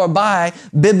with or by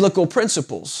biblical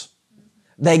principles.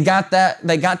 They got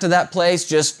to that place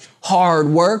just hard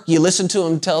work. You listen to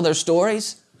them tell their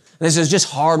stories, and it says just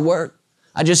hard work.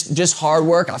 Just hard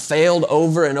work. I failed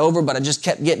over and over, but I just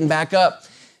kept getting back up.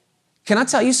 Can I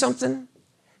tell you something?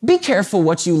 Be careful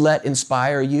what you let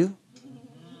inspire you.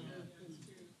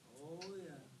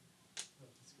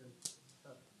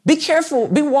 Be careful,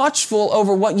 be watchful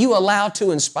over what you allow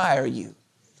to inspire you.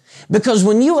 Because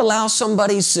when you allow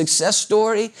somebody's success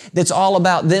story that's all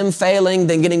about them failing,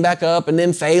 then getting back up, and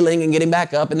then failing and getting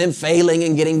back up, and then failing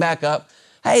and getting back up,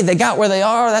 hey, they got where they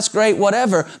are, that's great,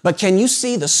 whatever. But can you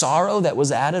see the sorrow that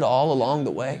was added all along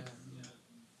the way?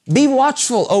 Be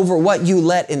watchful over what you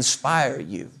let inspire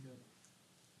you.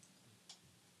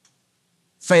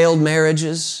 Failed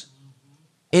marriages,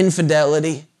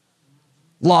 infidelity,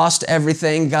 lost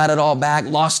everything, got it all back,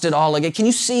 lost it all again. Can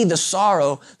you see the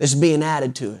sorrow that's being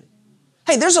added to it?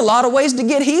 Hey, there's a lot of ways to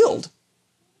get healed,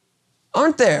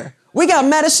 aren't there? We got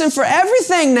medicine for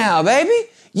everything now, baby.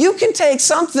 You can take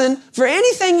something for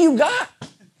anything you got.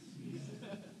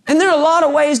 And there are a lot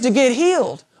of ways to get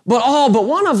healed, but all but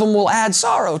one of them will add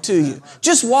sorrow to you.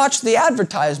 Just watch the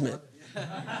advertisement,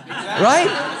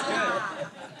 right?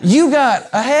 You got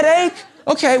a headache?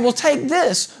 Okay, well, take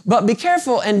this, but be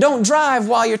careful and don't drive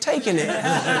while you're taking it.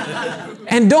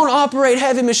 And don't operate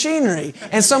heavy machinery.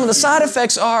 And some of the side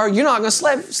effects are you're not going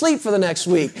to sleep for the next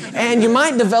week. And you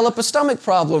might develop a stomach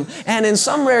problem. And in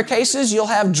some rare cases, you'll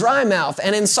have dry mouth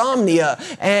and insomnia.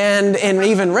 And in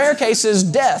even rare cases,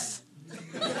 death.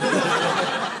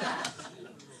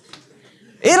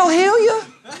 It'll heal you,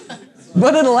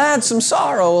 but it'll add some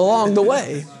sorrow along the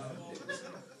way.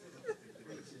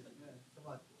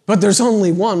 But there's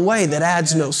only one way that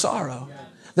adds no sorrow.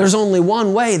 There's only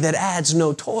one way that adds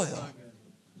no toil.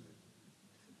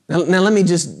 Now let me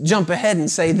just jump ahead and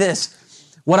say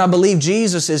this. What I believe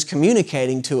Jesus is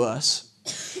communicating to us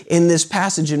in this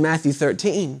passage in Matthew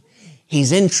 13,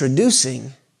 He's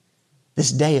introducing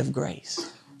this day of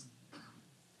grace.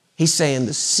 He's saying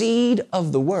the seed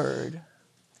of the Word,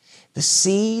 the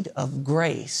seed of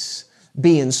grace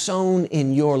being sown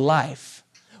in your life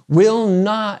will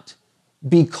not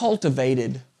be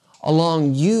cultivated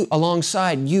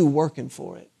alongside you working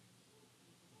for it.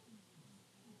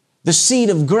 The seed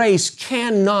of grace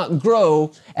cannot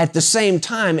grow at the same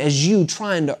time as you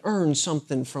trying to earn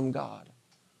something from God.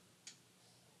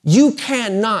 You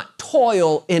cannot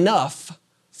toil enough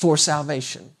for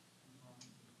salvation.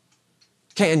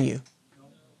 Can you?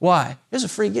 Why? It's a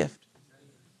free gift.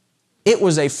 It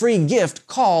was a free gift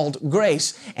called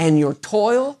grace, and your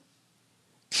toil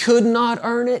could not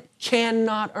earn it,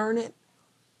 cannot earn it.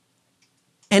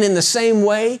 And in the same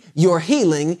way, your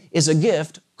healing is a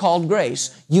gift called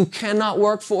grace. You cannot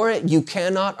work for it. You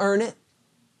cannot earn it.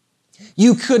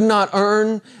 You could not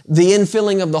earn the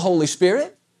infilling of the Holy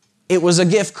Spirit. It was a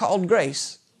gift called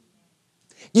grace.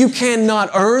 You cannot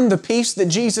earn the peace that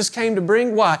Jesus came to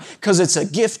bring. Why? Because it's a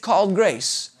gift called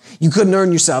grace. You couldn't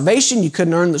earn your salvation. You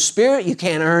couldn't earn the Spirit. You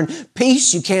can't earn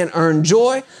peace. You can't earn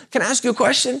joy. Can I ask you a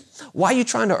question? Why are you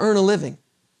trying to earn a living?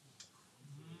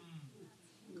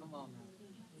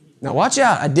 Now watch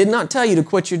out. I did not tell you to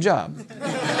quit your job.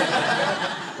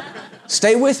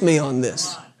 Stay with me on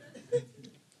this.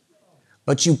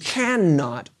 But you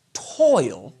cannot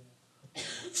toil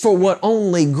for what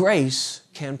only grace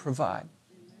can provide.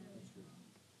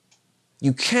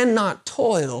 You cannot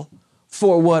toil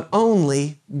for what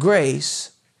only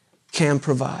grace can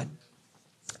provide.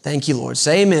 Thank you, Lord.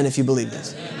 Say amen if you believe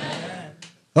this. Amen.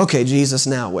 Okay, Jesus,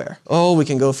 now where? Oh, we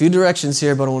can go a few directions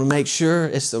here, but I want to make sure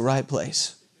it's the right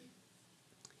place.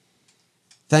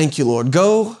 Thank you, Lord.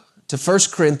 Go to 1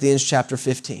 Corinthians chapter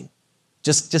 15.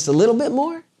 Just a little bit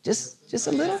more? Just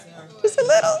a little? Just a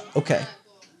little? Okay.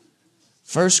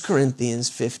 1 Corinthians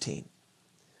 15.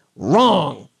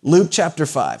 Wrong. Luke chapter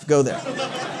 5. Go there.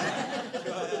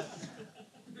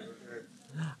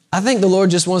 I think the Lord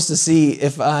just wants to see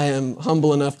if I am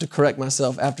humble enough to correct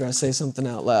myself after I say something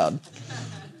out loud.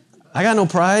 I got no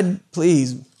pride.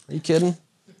 Please. Are you kidding?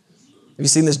 Have you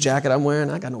seen this jacket I'm wearing?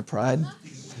 I got no pride.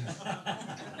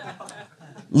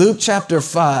 Luke chapter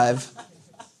 5.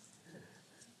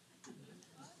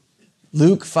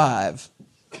 Luke 5.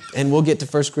 And we'll get to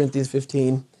 1 Corinthians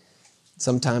 15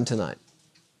 sometime tonight.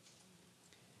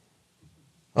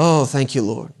 Oh, thank you,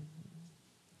 Lord.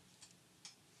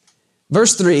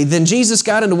 Verse 3, then Jesus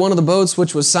got into one of the boats,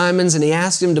 which was Simon's, and he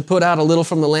asked him to put out a little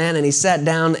from the land, and he sat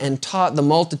down and taught the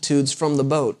multitudes from the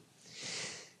boat.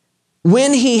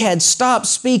 When he had stopped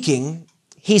speaking,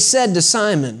 he said to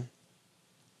Simon,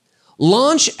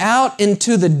 launch out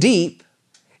into the deep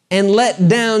and let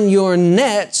down your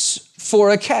nets for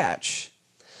a catch.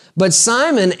 But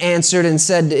Simon answered and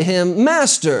said to him,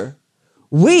 Master,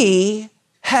 we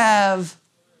have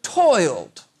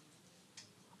toiled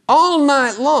all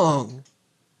night long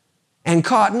and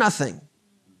caught nothing.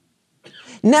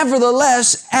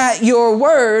 Nevertheless, at your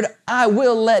word, I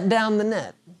will let down the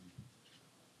net.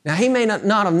 Now, he may not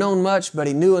have known much, but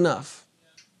he knew enough.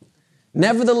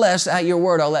 Nevertheless, at your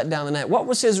word, I'll let down the net. What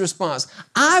was his response?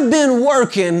 I've been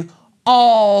working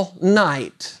all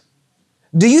night.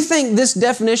 Do you think this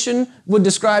definition would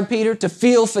describe Peter? To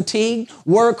feel fatigue,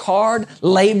 work hard,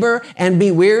 labor, and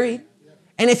be weary?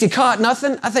 And if you caught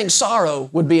nothing, I think sorrow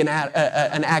would be an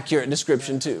accurate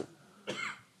description too.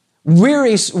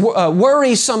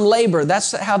 Worrisome labor.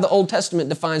 That's how the Old Testament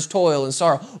defines toil and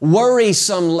sorrow.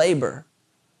 Worrisome labor.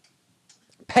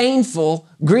 Painful,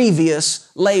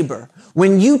 grievous labor.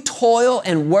 When you toil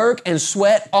and work and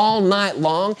sweat all night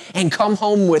long and come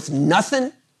home with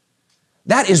nothing,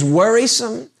 that is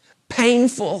worrisome,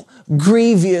 painful,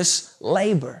 grievous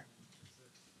labor.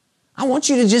 I want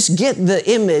you to just get the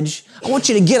image. I want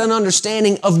you to get an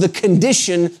understanding of the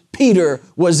condition Peter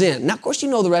was in. Now, of course, you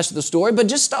know the rest of the story, but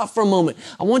just stop for a moment.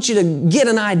 I want you to get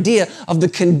an idea of the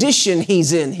condition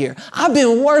he's in here. I've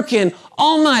been working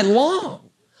all night long.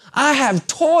 I have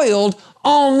toiled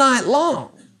all night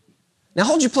long. Now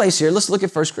hold your place here. Let's look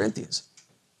at 1 Corinthians.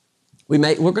 We're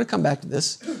going to come back to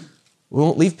this. We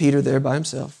won't leave Peter there by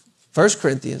himself. 1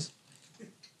 Corinthians.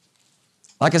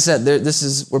 Like I said,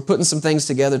 we're putting some things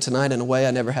together tonight in a way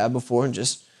I never have before and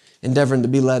just endeavoring to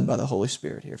be led by the Holy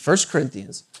Spirit here. 1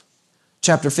 Corinthians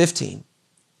chapter 15.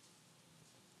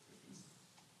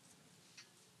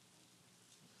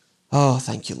 Oh,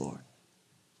 thank you, Lord.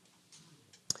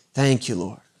 Thank you,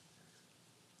 Lord.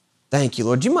 Thank you,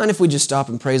 Lord. Do you mind if we just stop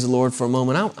and praise the Lord for a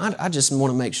moment? I just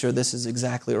want to make sure this is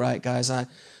exactly right, guys.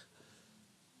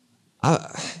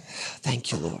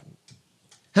 Thank you, Lord.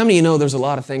 How many of you know there's a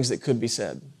lot of things that could be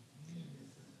said,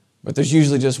 but there's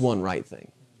usually just one right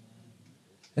thing?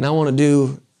 And I want to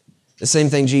do the same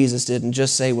thing Jesus did and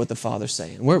just say what the Father's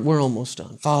saying. We're almost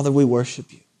done. Father, we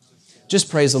worship you. Just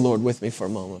praise the Lord with me for a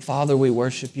moment. Father, we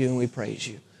worship you and we praise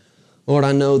you. Lord,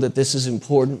 I know that this is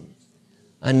important.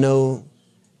 I know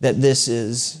that this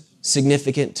is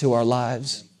significant to our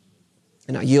lives.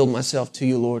 And I yield myself to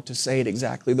you, Lord, to say it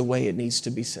exactly the way it needs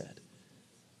to be said.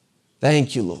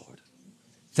 Thank you, Lord.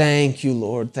 Thank you,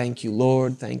 Lord. Thank you,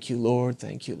 Lord. Thank you, Lord.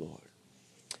 Thank you, Lord.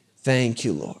 Thank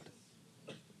you, Lord.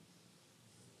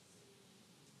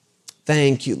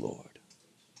 Thank you, Lord.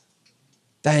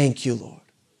 Thank you, Lord.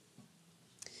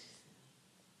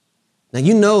 Now,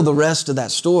 you know the rest of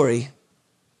that story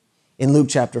in Luke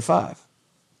chapter 5.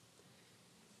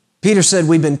 Peter said,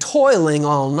 we've been toiling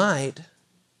all night,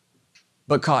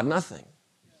 but caught nothing.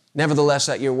 Nevertheless,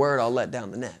 at your word, I'll let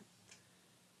down the net.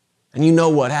 And you know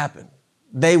what happened.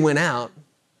 They went out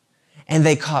and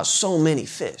they caught so many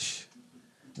fish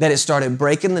that it started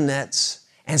breaking the nets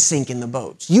and sinking the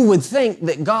boats. You would think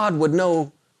that God would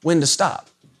know when to stop.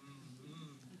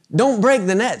 Don't break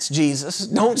the nets, Jesus.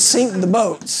 Don't sink the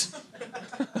boats.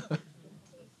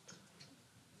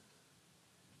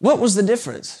 What was the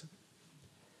difference?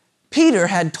 Peter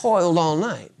had toiled all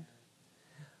night,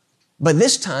 but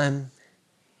this time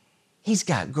he's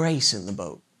got grace in the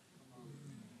boat.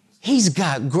 He's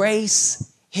got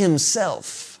grace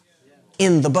himself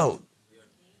in the boat.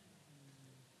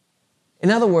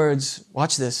 In other words,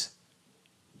 watch this,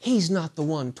 he's not the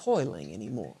one toiling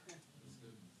anymore.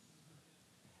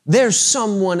 There's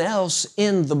someone else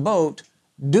in the boat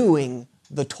doing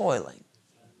the toiling.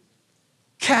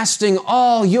 Casting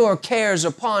all your cares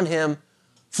upon him,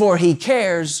 for he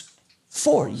cares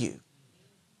for you.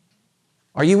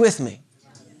 Are you with me?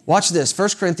 Watch this, 1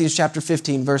 Corinthians chapter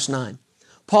 15, verse 9.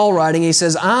 Paul writing, he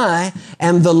says, I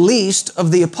am the least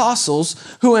of the apostles,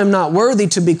 who am not worthy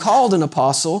to be called an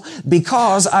apostle,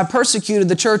 because I persecuted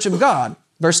the church of God.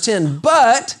 Verse 10,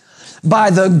 but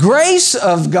by the grace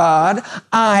of God,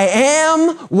 I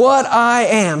am what I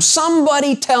am.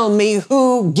 Somebody tell me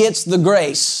who gets the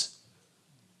grace.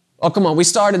 Oh, come on, we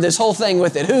started this whole thing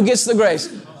with it. Who gets the grace?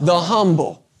 The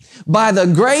humble. By the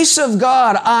grace of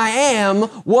God, I am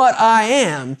what I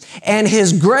am. And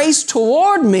His grace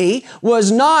toward me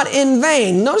was not in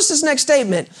vain. Notice this next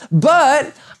statement.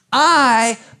 But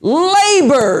I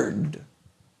labored.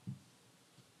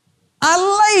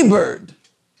 I labored.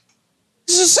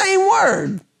 It's the same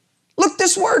word. Look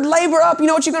this word, labor up. You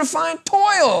know what you're going to find?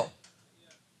 Toil.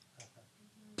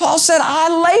 Paul said,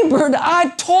 I labored, I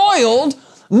toiled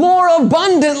more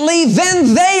abundantly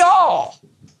than they all.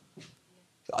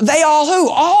 They all who?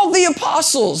 All the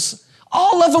apostles.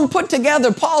 All of them put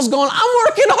together. Paul's going, I'm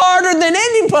working harder than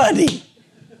anybody.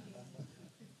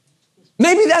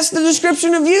 Maybe that's the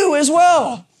description of you as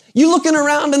well. You're looking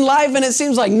around in life and it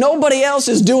seems like nobody else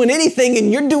is doing anything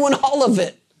and you're doing all of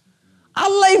it. I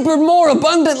labored more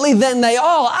abundantly than they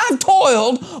all. I've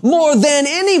toiled more than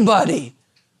anybody.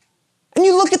 And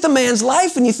you look at the man's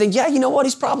life and you think, yeah, you know what?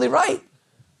 He's probably right.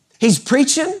 He's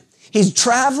preaching. He's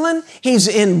traveling. He's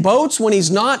in boats. When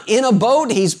he's not in a boat,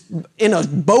 he's in a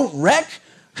boat wreck,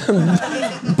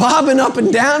 bobbing up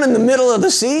and down in the middle of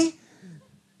the sea.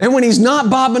 And when he's not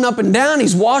bobbing up and down,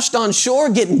 he's washed on shore,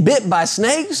 getting bit by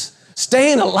snakes,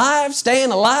 staying alive.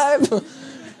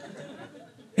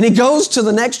 And he goes to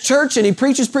the next church and he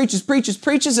preaches.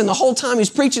 And the whole time he's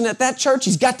preaching at that church,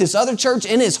 he's got this other church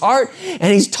in his heart.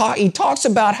 And he talks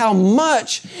about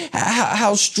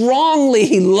how strongly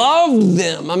he loved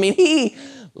them. I mean, he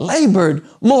labored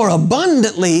more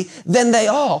abundantly than they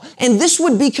all. And this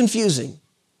would be confusing.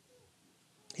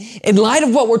 In light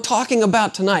of what we're talking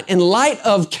about tonight, in light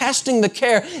of casting the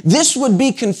care, this would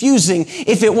be confusing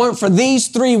if it weren't for these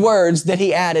three words that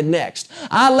he added next.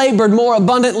 I labored more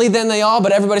abundantly than they all,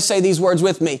 but everybody say these words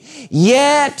with me.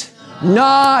 Yet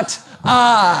not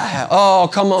Oh,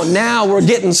 come on. Now we're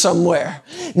getting somewhere.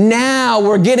 Now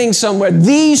we're getting somewhere.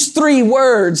 These three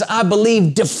words, I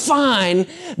believe, define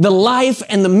the life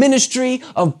and the ministry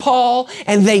of Paul,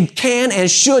 and they can and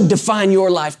should define your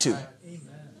life too.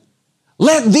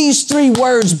 Let these three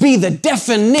words be the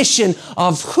definition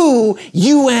of who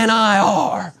you and I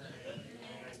are.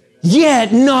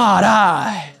 Yet not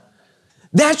I.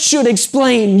 That should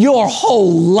explain your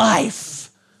whole life.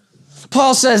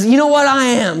 Paul says, you know what I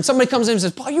am? Somebody comes in and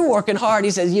says, Paul, you're working hard.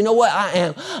 He says, you know what I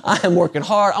am? I am working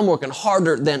hard. I'm working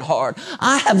harder than hard.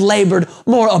 I have labored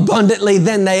more abundantly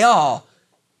than they all.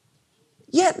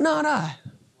 Yet not I.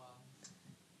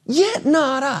 Yet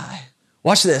not I.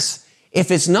 Watch this. If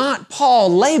it's not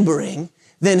Paul laboring,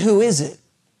 then who is it?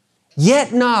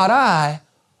 Yet not I,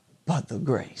 but the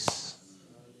grace.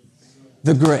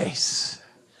 The grace.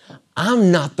 I'm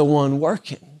not the one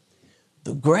working.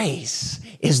 The grace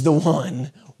is the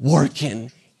one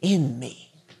working in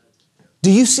me.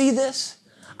 Do you see this?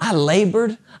 I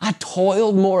labored, I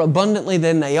toiled more abundantly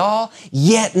than they all,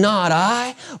 yet not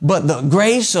I, but the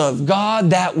grace of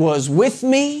God that was with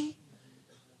me.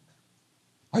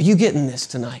 Are you getting this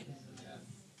tonight?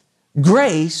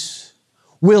 Grace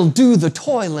will do the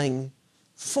toiling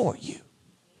for you.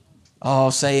 Oh,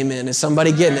 say amen. Is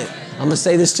somebody getting it? I'm going to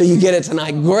say this till you get it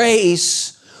tonight.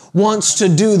 Grace wants to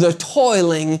do the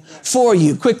toiling for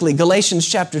you. Quickly, Galatians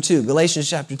chapter 2. Galatians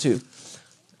chapter 2.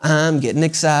 I'm getting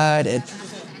excited.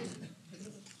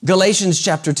 Galatians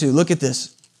chapter 2. Look at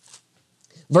this.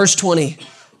 Verse 20.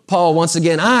 Paul, once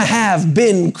again, I have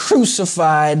been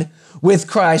crucified with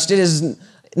Christ. It is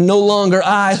no longer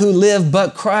I who live,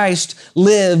 but Christ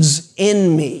lives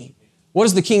in me. What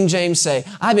does the King James say?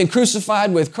 I've been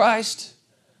crucified with Christ.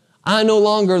 I no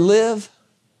longer live,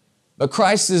 but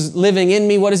Christ is living in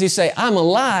me. What does he say? I'm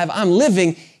alive, I'm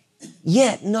living,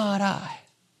 yet not I,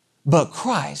 but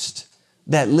Christ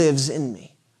that lives in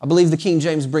me. I believe the King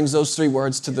James brings those three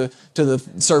words to the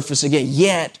surface again.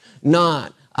 Yet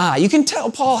not I. You can tell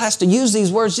Paul has to use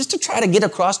these words just to try to get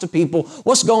across to people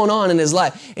what's going on in his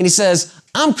life. And he says,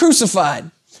 I'm crucified,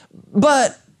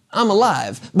 but I'm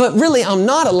alive. But really, I'm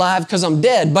not alive because I'm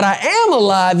dead. But I am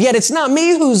alive, yet it's not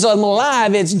me who's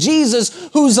alive. It's Jesus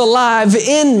who's alive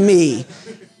in me.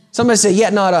 Somebody say,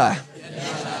 yet not I.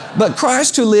 But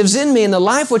Christ who lives in me, in the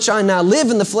life which I now live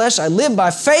in the flesh, I live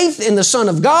by faith in the Son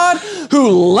of God who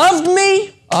loved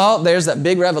me. Oh, there's that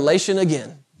big revelation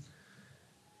again.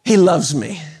 He loves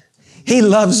me. He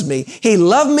loves me. He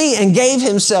loved me and gave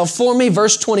himself for me.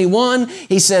 Verse 21,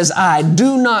 he says, I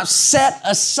do not set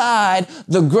aside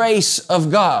the grace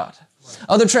of God.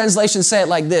 Other translations say it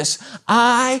like this.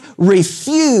 I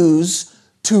refuse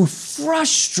to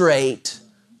frustrate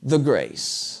the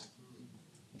grace.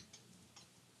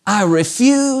 I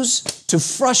refuse to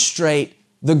frustrate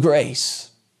the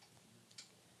grace.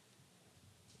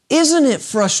 Isn't it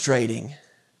frustrating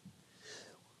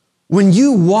when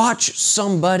you watch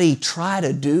somebody try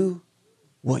to do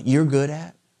what you're good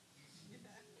at?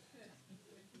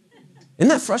 Isn't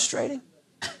that frustrating?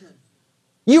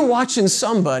 You're watching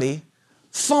somebody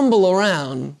fumble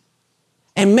around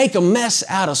and make a mess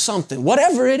out of something,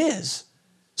 whatever it is,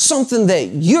 something that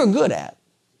you're good at.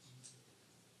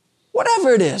 Whatever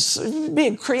it is,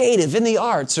 being creative in the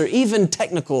arts or even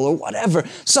technical or whatever,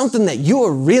 something that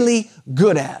you're really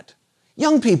good at.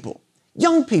 Young people,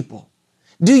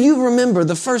 do you remember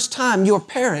the first time your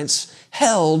parents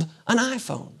held an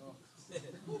iPhone?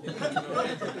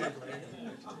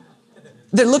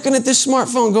 They're looking at this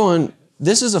smartphone going,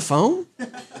 this is a phone?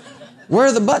 Where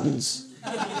are the buttons?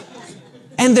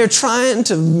 And they're trying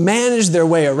to manage their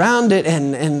way around it,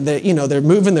 and they're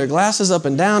moving their glasses up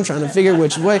and down, trying to figure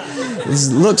which way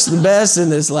this looks the best.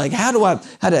 And it's like, hello,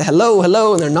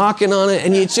 and they're knocking on it.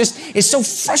 And it's so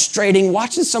frustrating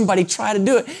watching somebody try to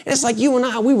do it. And it's like you and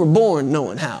I, we were born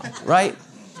knowing how, right?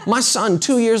 My son,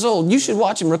 2 years old, you should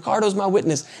watch him. Ricardo's my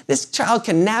witness. This child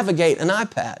can navigate an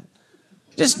iPad.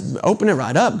 Just open it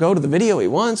right up, go to the video he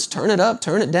wants, turn it up,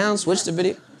 turn it down, switch the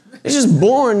video. He's just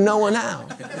born knowing how.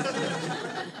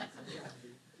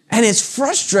 And it's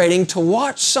frustrating to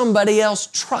watch somebody else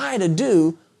try to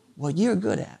do what you're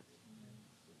good at.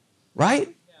 Right?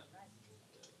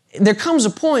 There comes a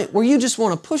point where you just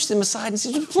want to push them aside and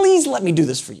say, please let me do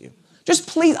this for you. Just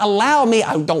please allow me.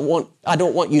 I don't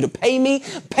want you to pay me.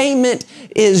 Payment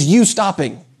is you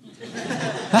stopping.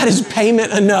 That is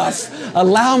payment enough.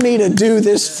 Allow me to do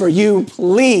this for you.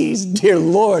 Please, dear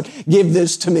Lord, give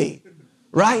this to me.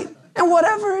 Right? And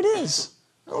whatever it is.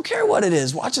 I don't care what it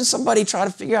is. Watching somebody try to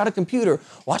figure out a computer,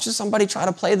 watching somebody try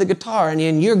to play the guitar,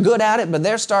 and you're good at it, but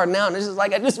they're starting out, and it's just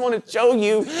like, I just want to show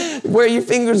you where your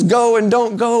fingers go and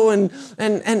don't go, and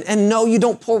no, you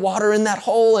don't pour water in that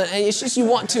hole, and it's just you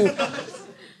want to.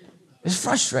 It's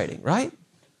frustrating, right?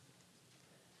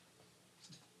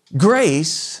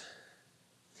 Grace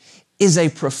is a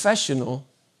professional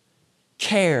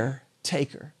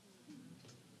caretaker.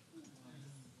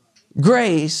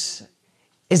 Grace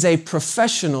is a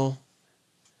professional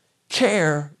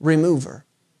care remover,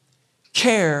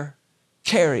 care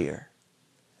carrier.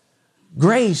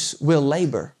 Grace will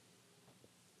labor.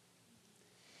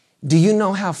 Do you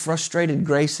know how frustrated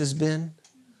Grace has been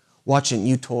watching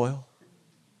you toil?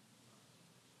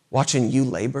 Watching you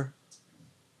labor?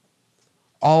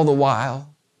 All the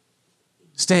while,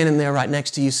 standing there right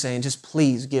next to you saying, just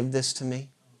please give this to me.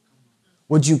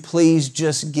 Would you please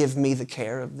just give me the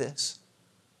care of this?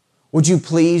 Would you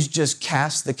please just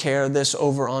cast the care of this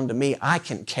over onto me? I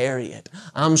can carry it.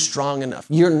 I'm strong enough.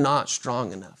 You're not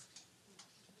strong enough.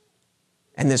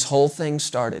 And this whole thing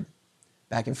started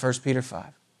back in 1 Peter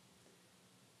 5.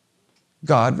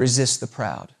 God resists the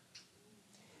proud.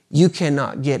 You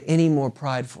cannot get any more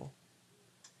prideful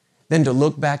than to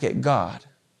look back at God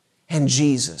and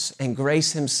Jesus and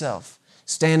grace himself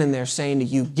standing there saying to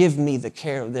you, give me the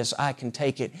care of this, I can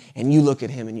take it. And you look at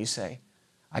him and you say,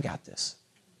 I got this.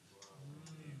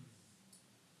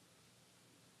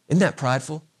 Isn't that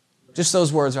prideful? Just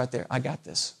those words right there. I got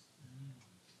this.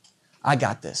 I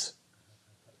got this.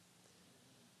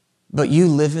 But you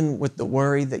living with the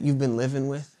worry that you've been living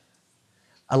with,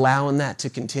 allowing that to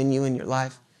continue in your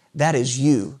life, that is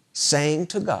you saying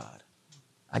to God,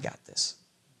 I got this.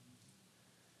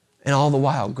 And all the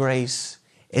while, Grace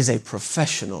is a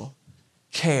professional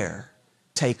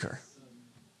caretaker.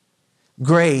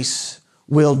 Grace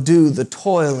will do the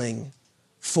toiling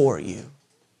for you.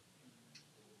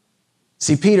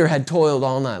 See, Peter had toiled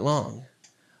all night long,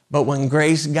 but when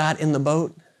Grace got in the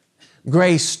boat,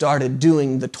 Grace started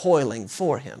doing the toiling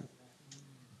for him.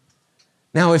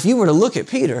 Now, if you were to look at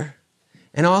Peter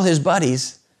and all his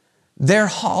buddies, they're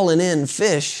hauling in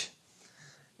fish,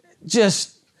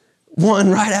 just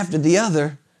one right after the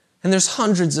other, and there's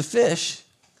hundreds of fish.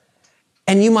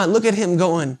 And you might look at him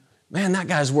going, man, that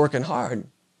guy's working hard,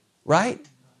 right?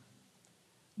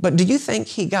 But do you think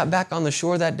he got back on the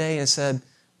shore that day and said,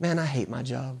 man, I hate my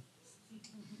job?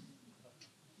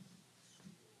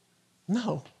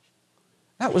 No.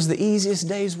 That was the easiest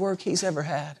day's work he's ever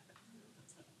had.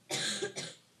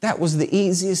 That was the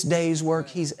easiest day's work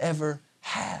he's ever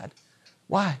had.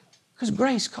 Why? Because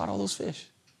Grace caught all those fish.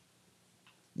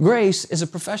 Grace is a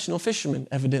professional fisherman,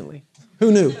 evidently.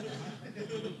 Who knew?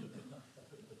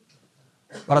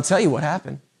 But I'll tell you what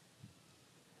happened.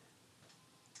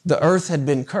 The earth had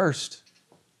been cursed,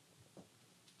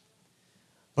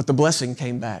 but the blessing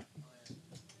came back.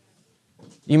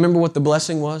 You remember what the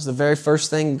blessing was? The very first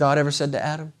thing God ever said to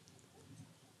Adam?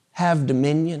 Have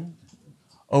dominion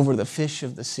over the fish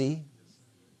of the sea.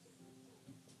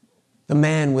 The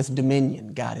man with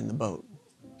dominion got in the boat.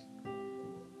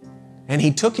 And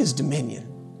he took his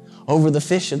dominion over the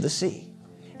fish of the sea.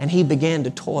 And he began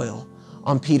to toil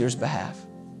on Peter's behalf.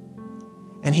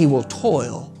 And he will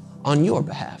toil on your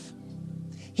behalf.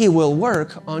 He will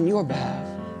work on your behalf.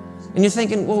 And you're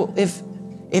thinking, well,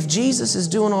 if Jesus is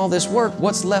doing all this work,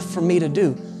 what's left for me to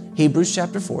do? Hebrews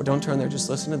chapter 4, don't turn there, just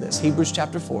listen to this. Hebrews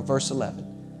chapter 4, verse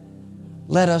 11.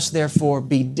 Let us therefore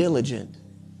be diligent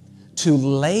to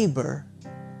labor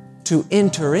to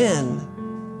enter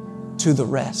in to the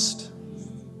rest.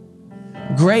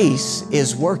 Grace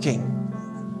is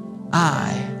working.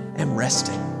 I am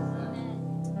resting.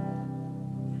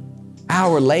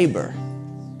 Our labor,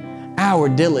 our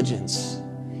diligence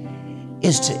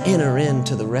is to enter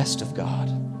into the rest of God.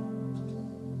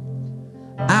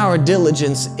 Our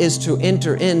diligence is to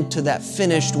enter into that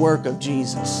finished work of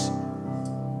Jesus.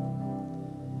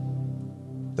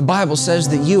 The Bible says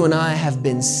that you and I have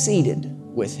been seated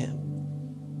with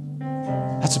Him.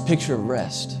 That's a picture of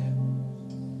rest.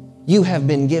 You have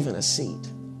been given a seat.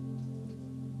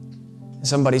 And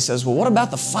somebody says, well, what about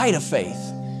the fight of faith?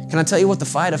 Can I tell you what the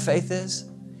fight of faith is?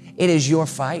 It is your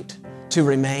fight to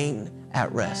remain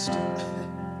at rest.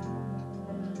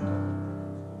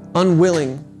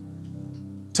 Unwilling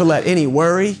to let any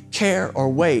worry, care, or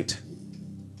weight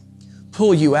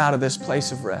pull you out of this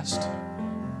place of rest.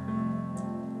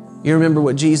 You remember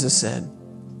what Jesus said?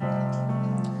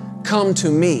 Come to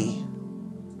me,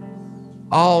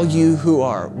 all you who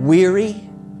are weary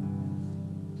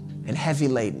and heavy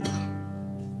laden.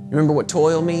 You remember what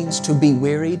toil means? To be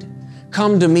wearied?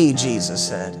 Come to me, Jesus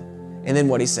said. And then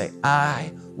what did He say?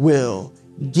 I will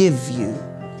give you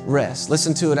rest.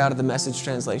 Listen to it out of the Message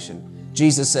translation.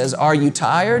 Jesus says, are you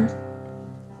tired,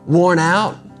 worn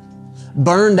out,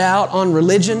 burned out on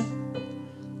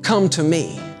religion? Come to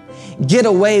me. Get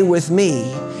away with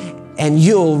me and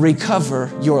you'll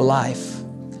recover your life.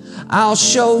 I'll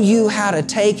show you how to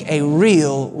take a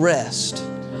real rest.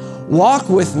 Walk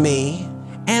with me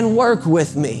and work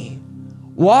with me.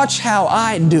 Watch how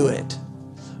I do it.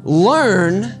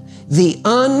 Learn the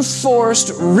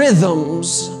unforced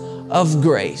rhythms of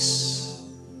grace.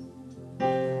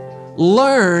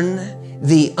 Learn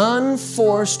the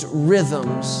unforced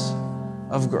rhythms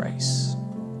of grace.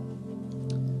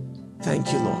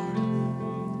 Thank you, Lord.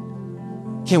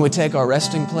 Can we take our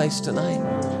resting place tonight?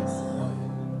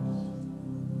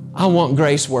 I want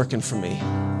grace working for me.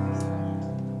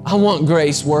 I want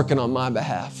grace working on my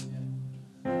behalf.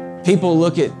 People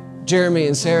look at Jeremy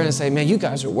and Sarah and say, man, you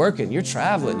guys are working. You're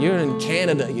traveling. You're in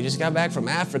Canada. You just got back from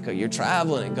Africa. You're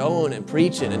traveling and going and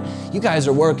preaching. And you guys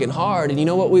are working hard. And you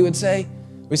know what we would say?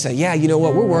 We say, yeah, you know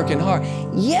what? We're working hard.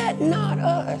 Yet not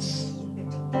us.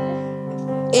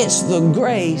 It's the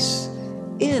grace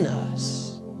in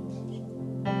us.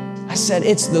 I said,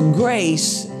 it's the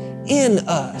grace in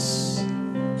us.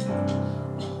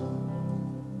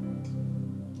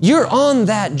 You're on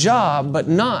that job, but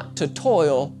not to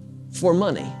toil for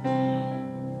money.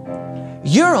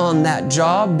 You're on that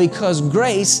job because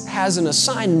grace has an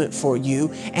assignment for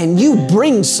you and you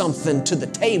bring something to the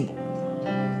table.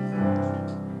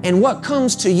 And what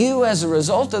comes to you as a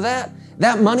result of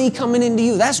that money coming into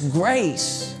you, that's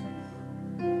grace.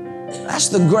 That's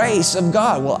the grace of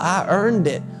God. Well, I earned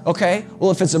it. Okay, well,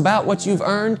 if it's about what you've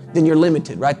earned, then you're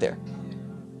limited right there.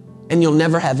 And you'll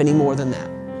never have any more than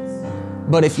that.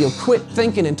 But if you'll quit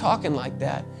thinking and talking like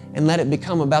that and let it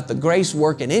become about the grace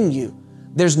working in you,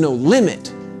 there's no limit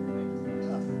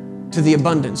to the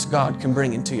abundance God can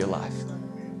bring into your life.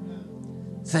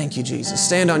 Thank you, Jesus.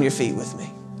 Stand on your feet with me.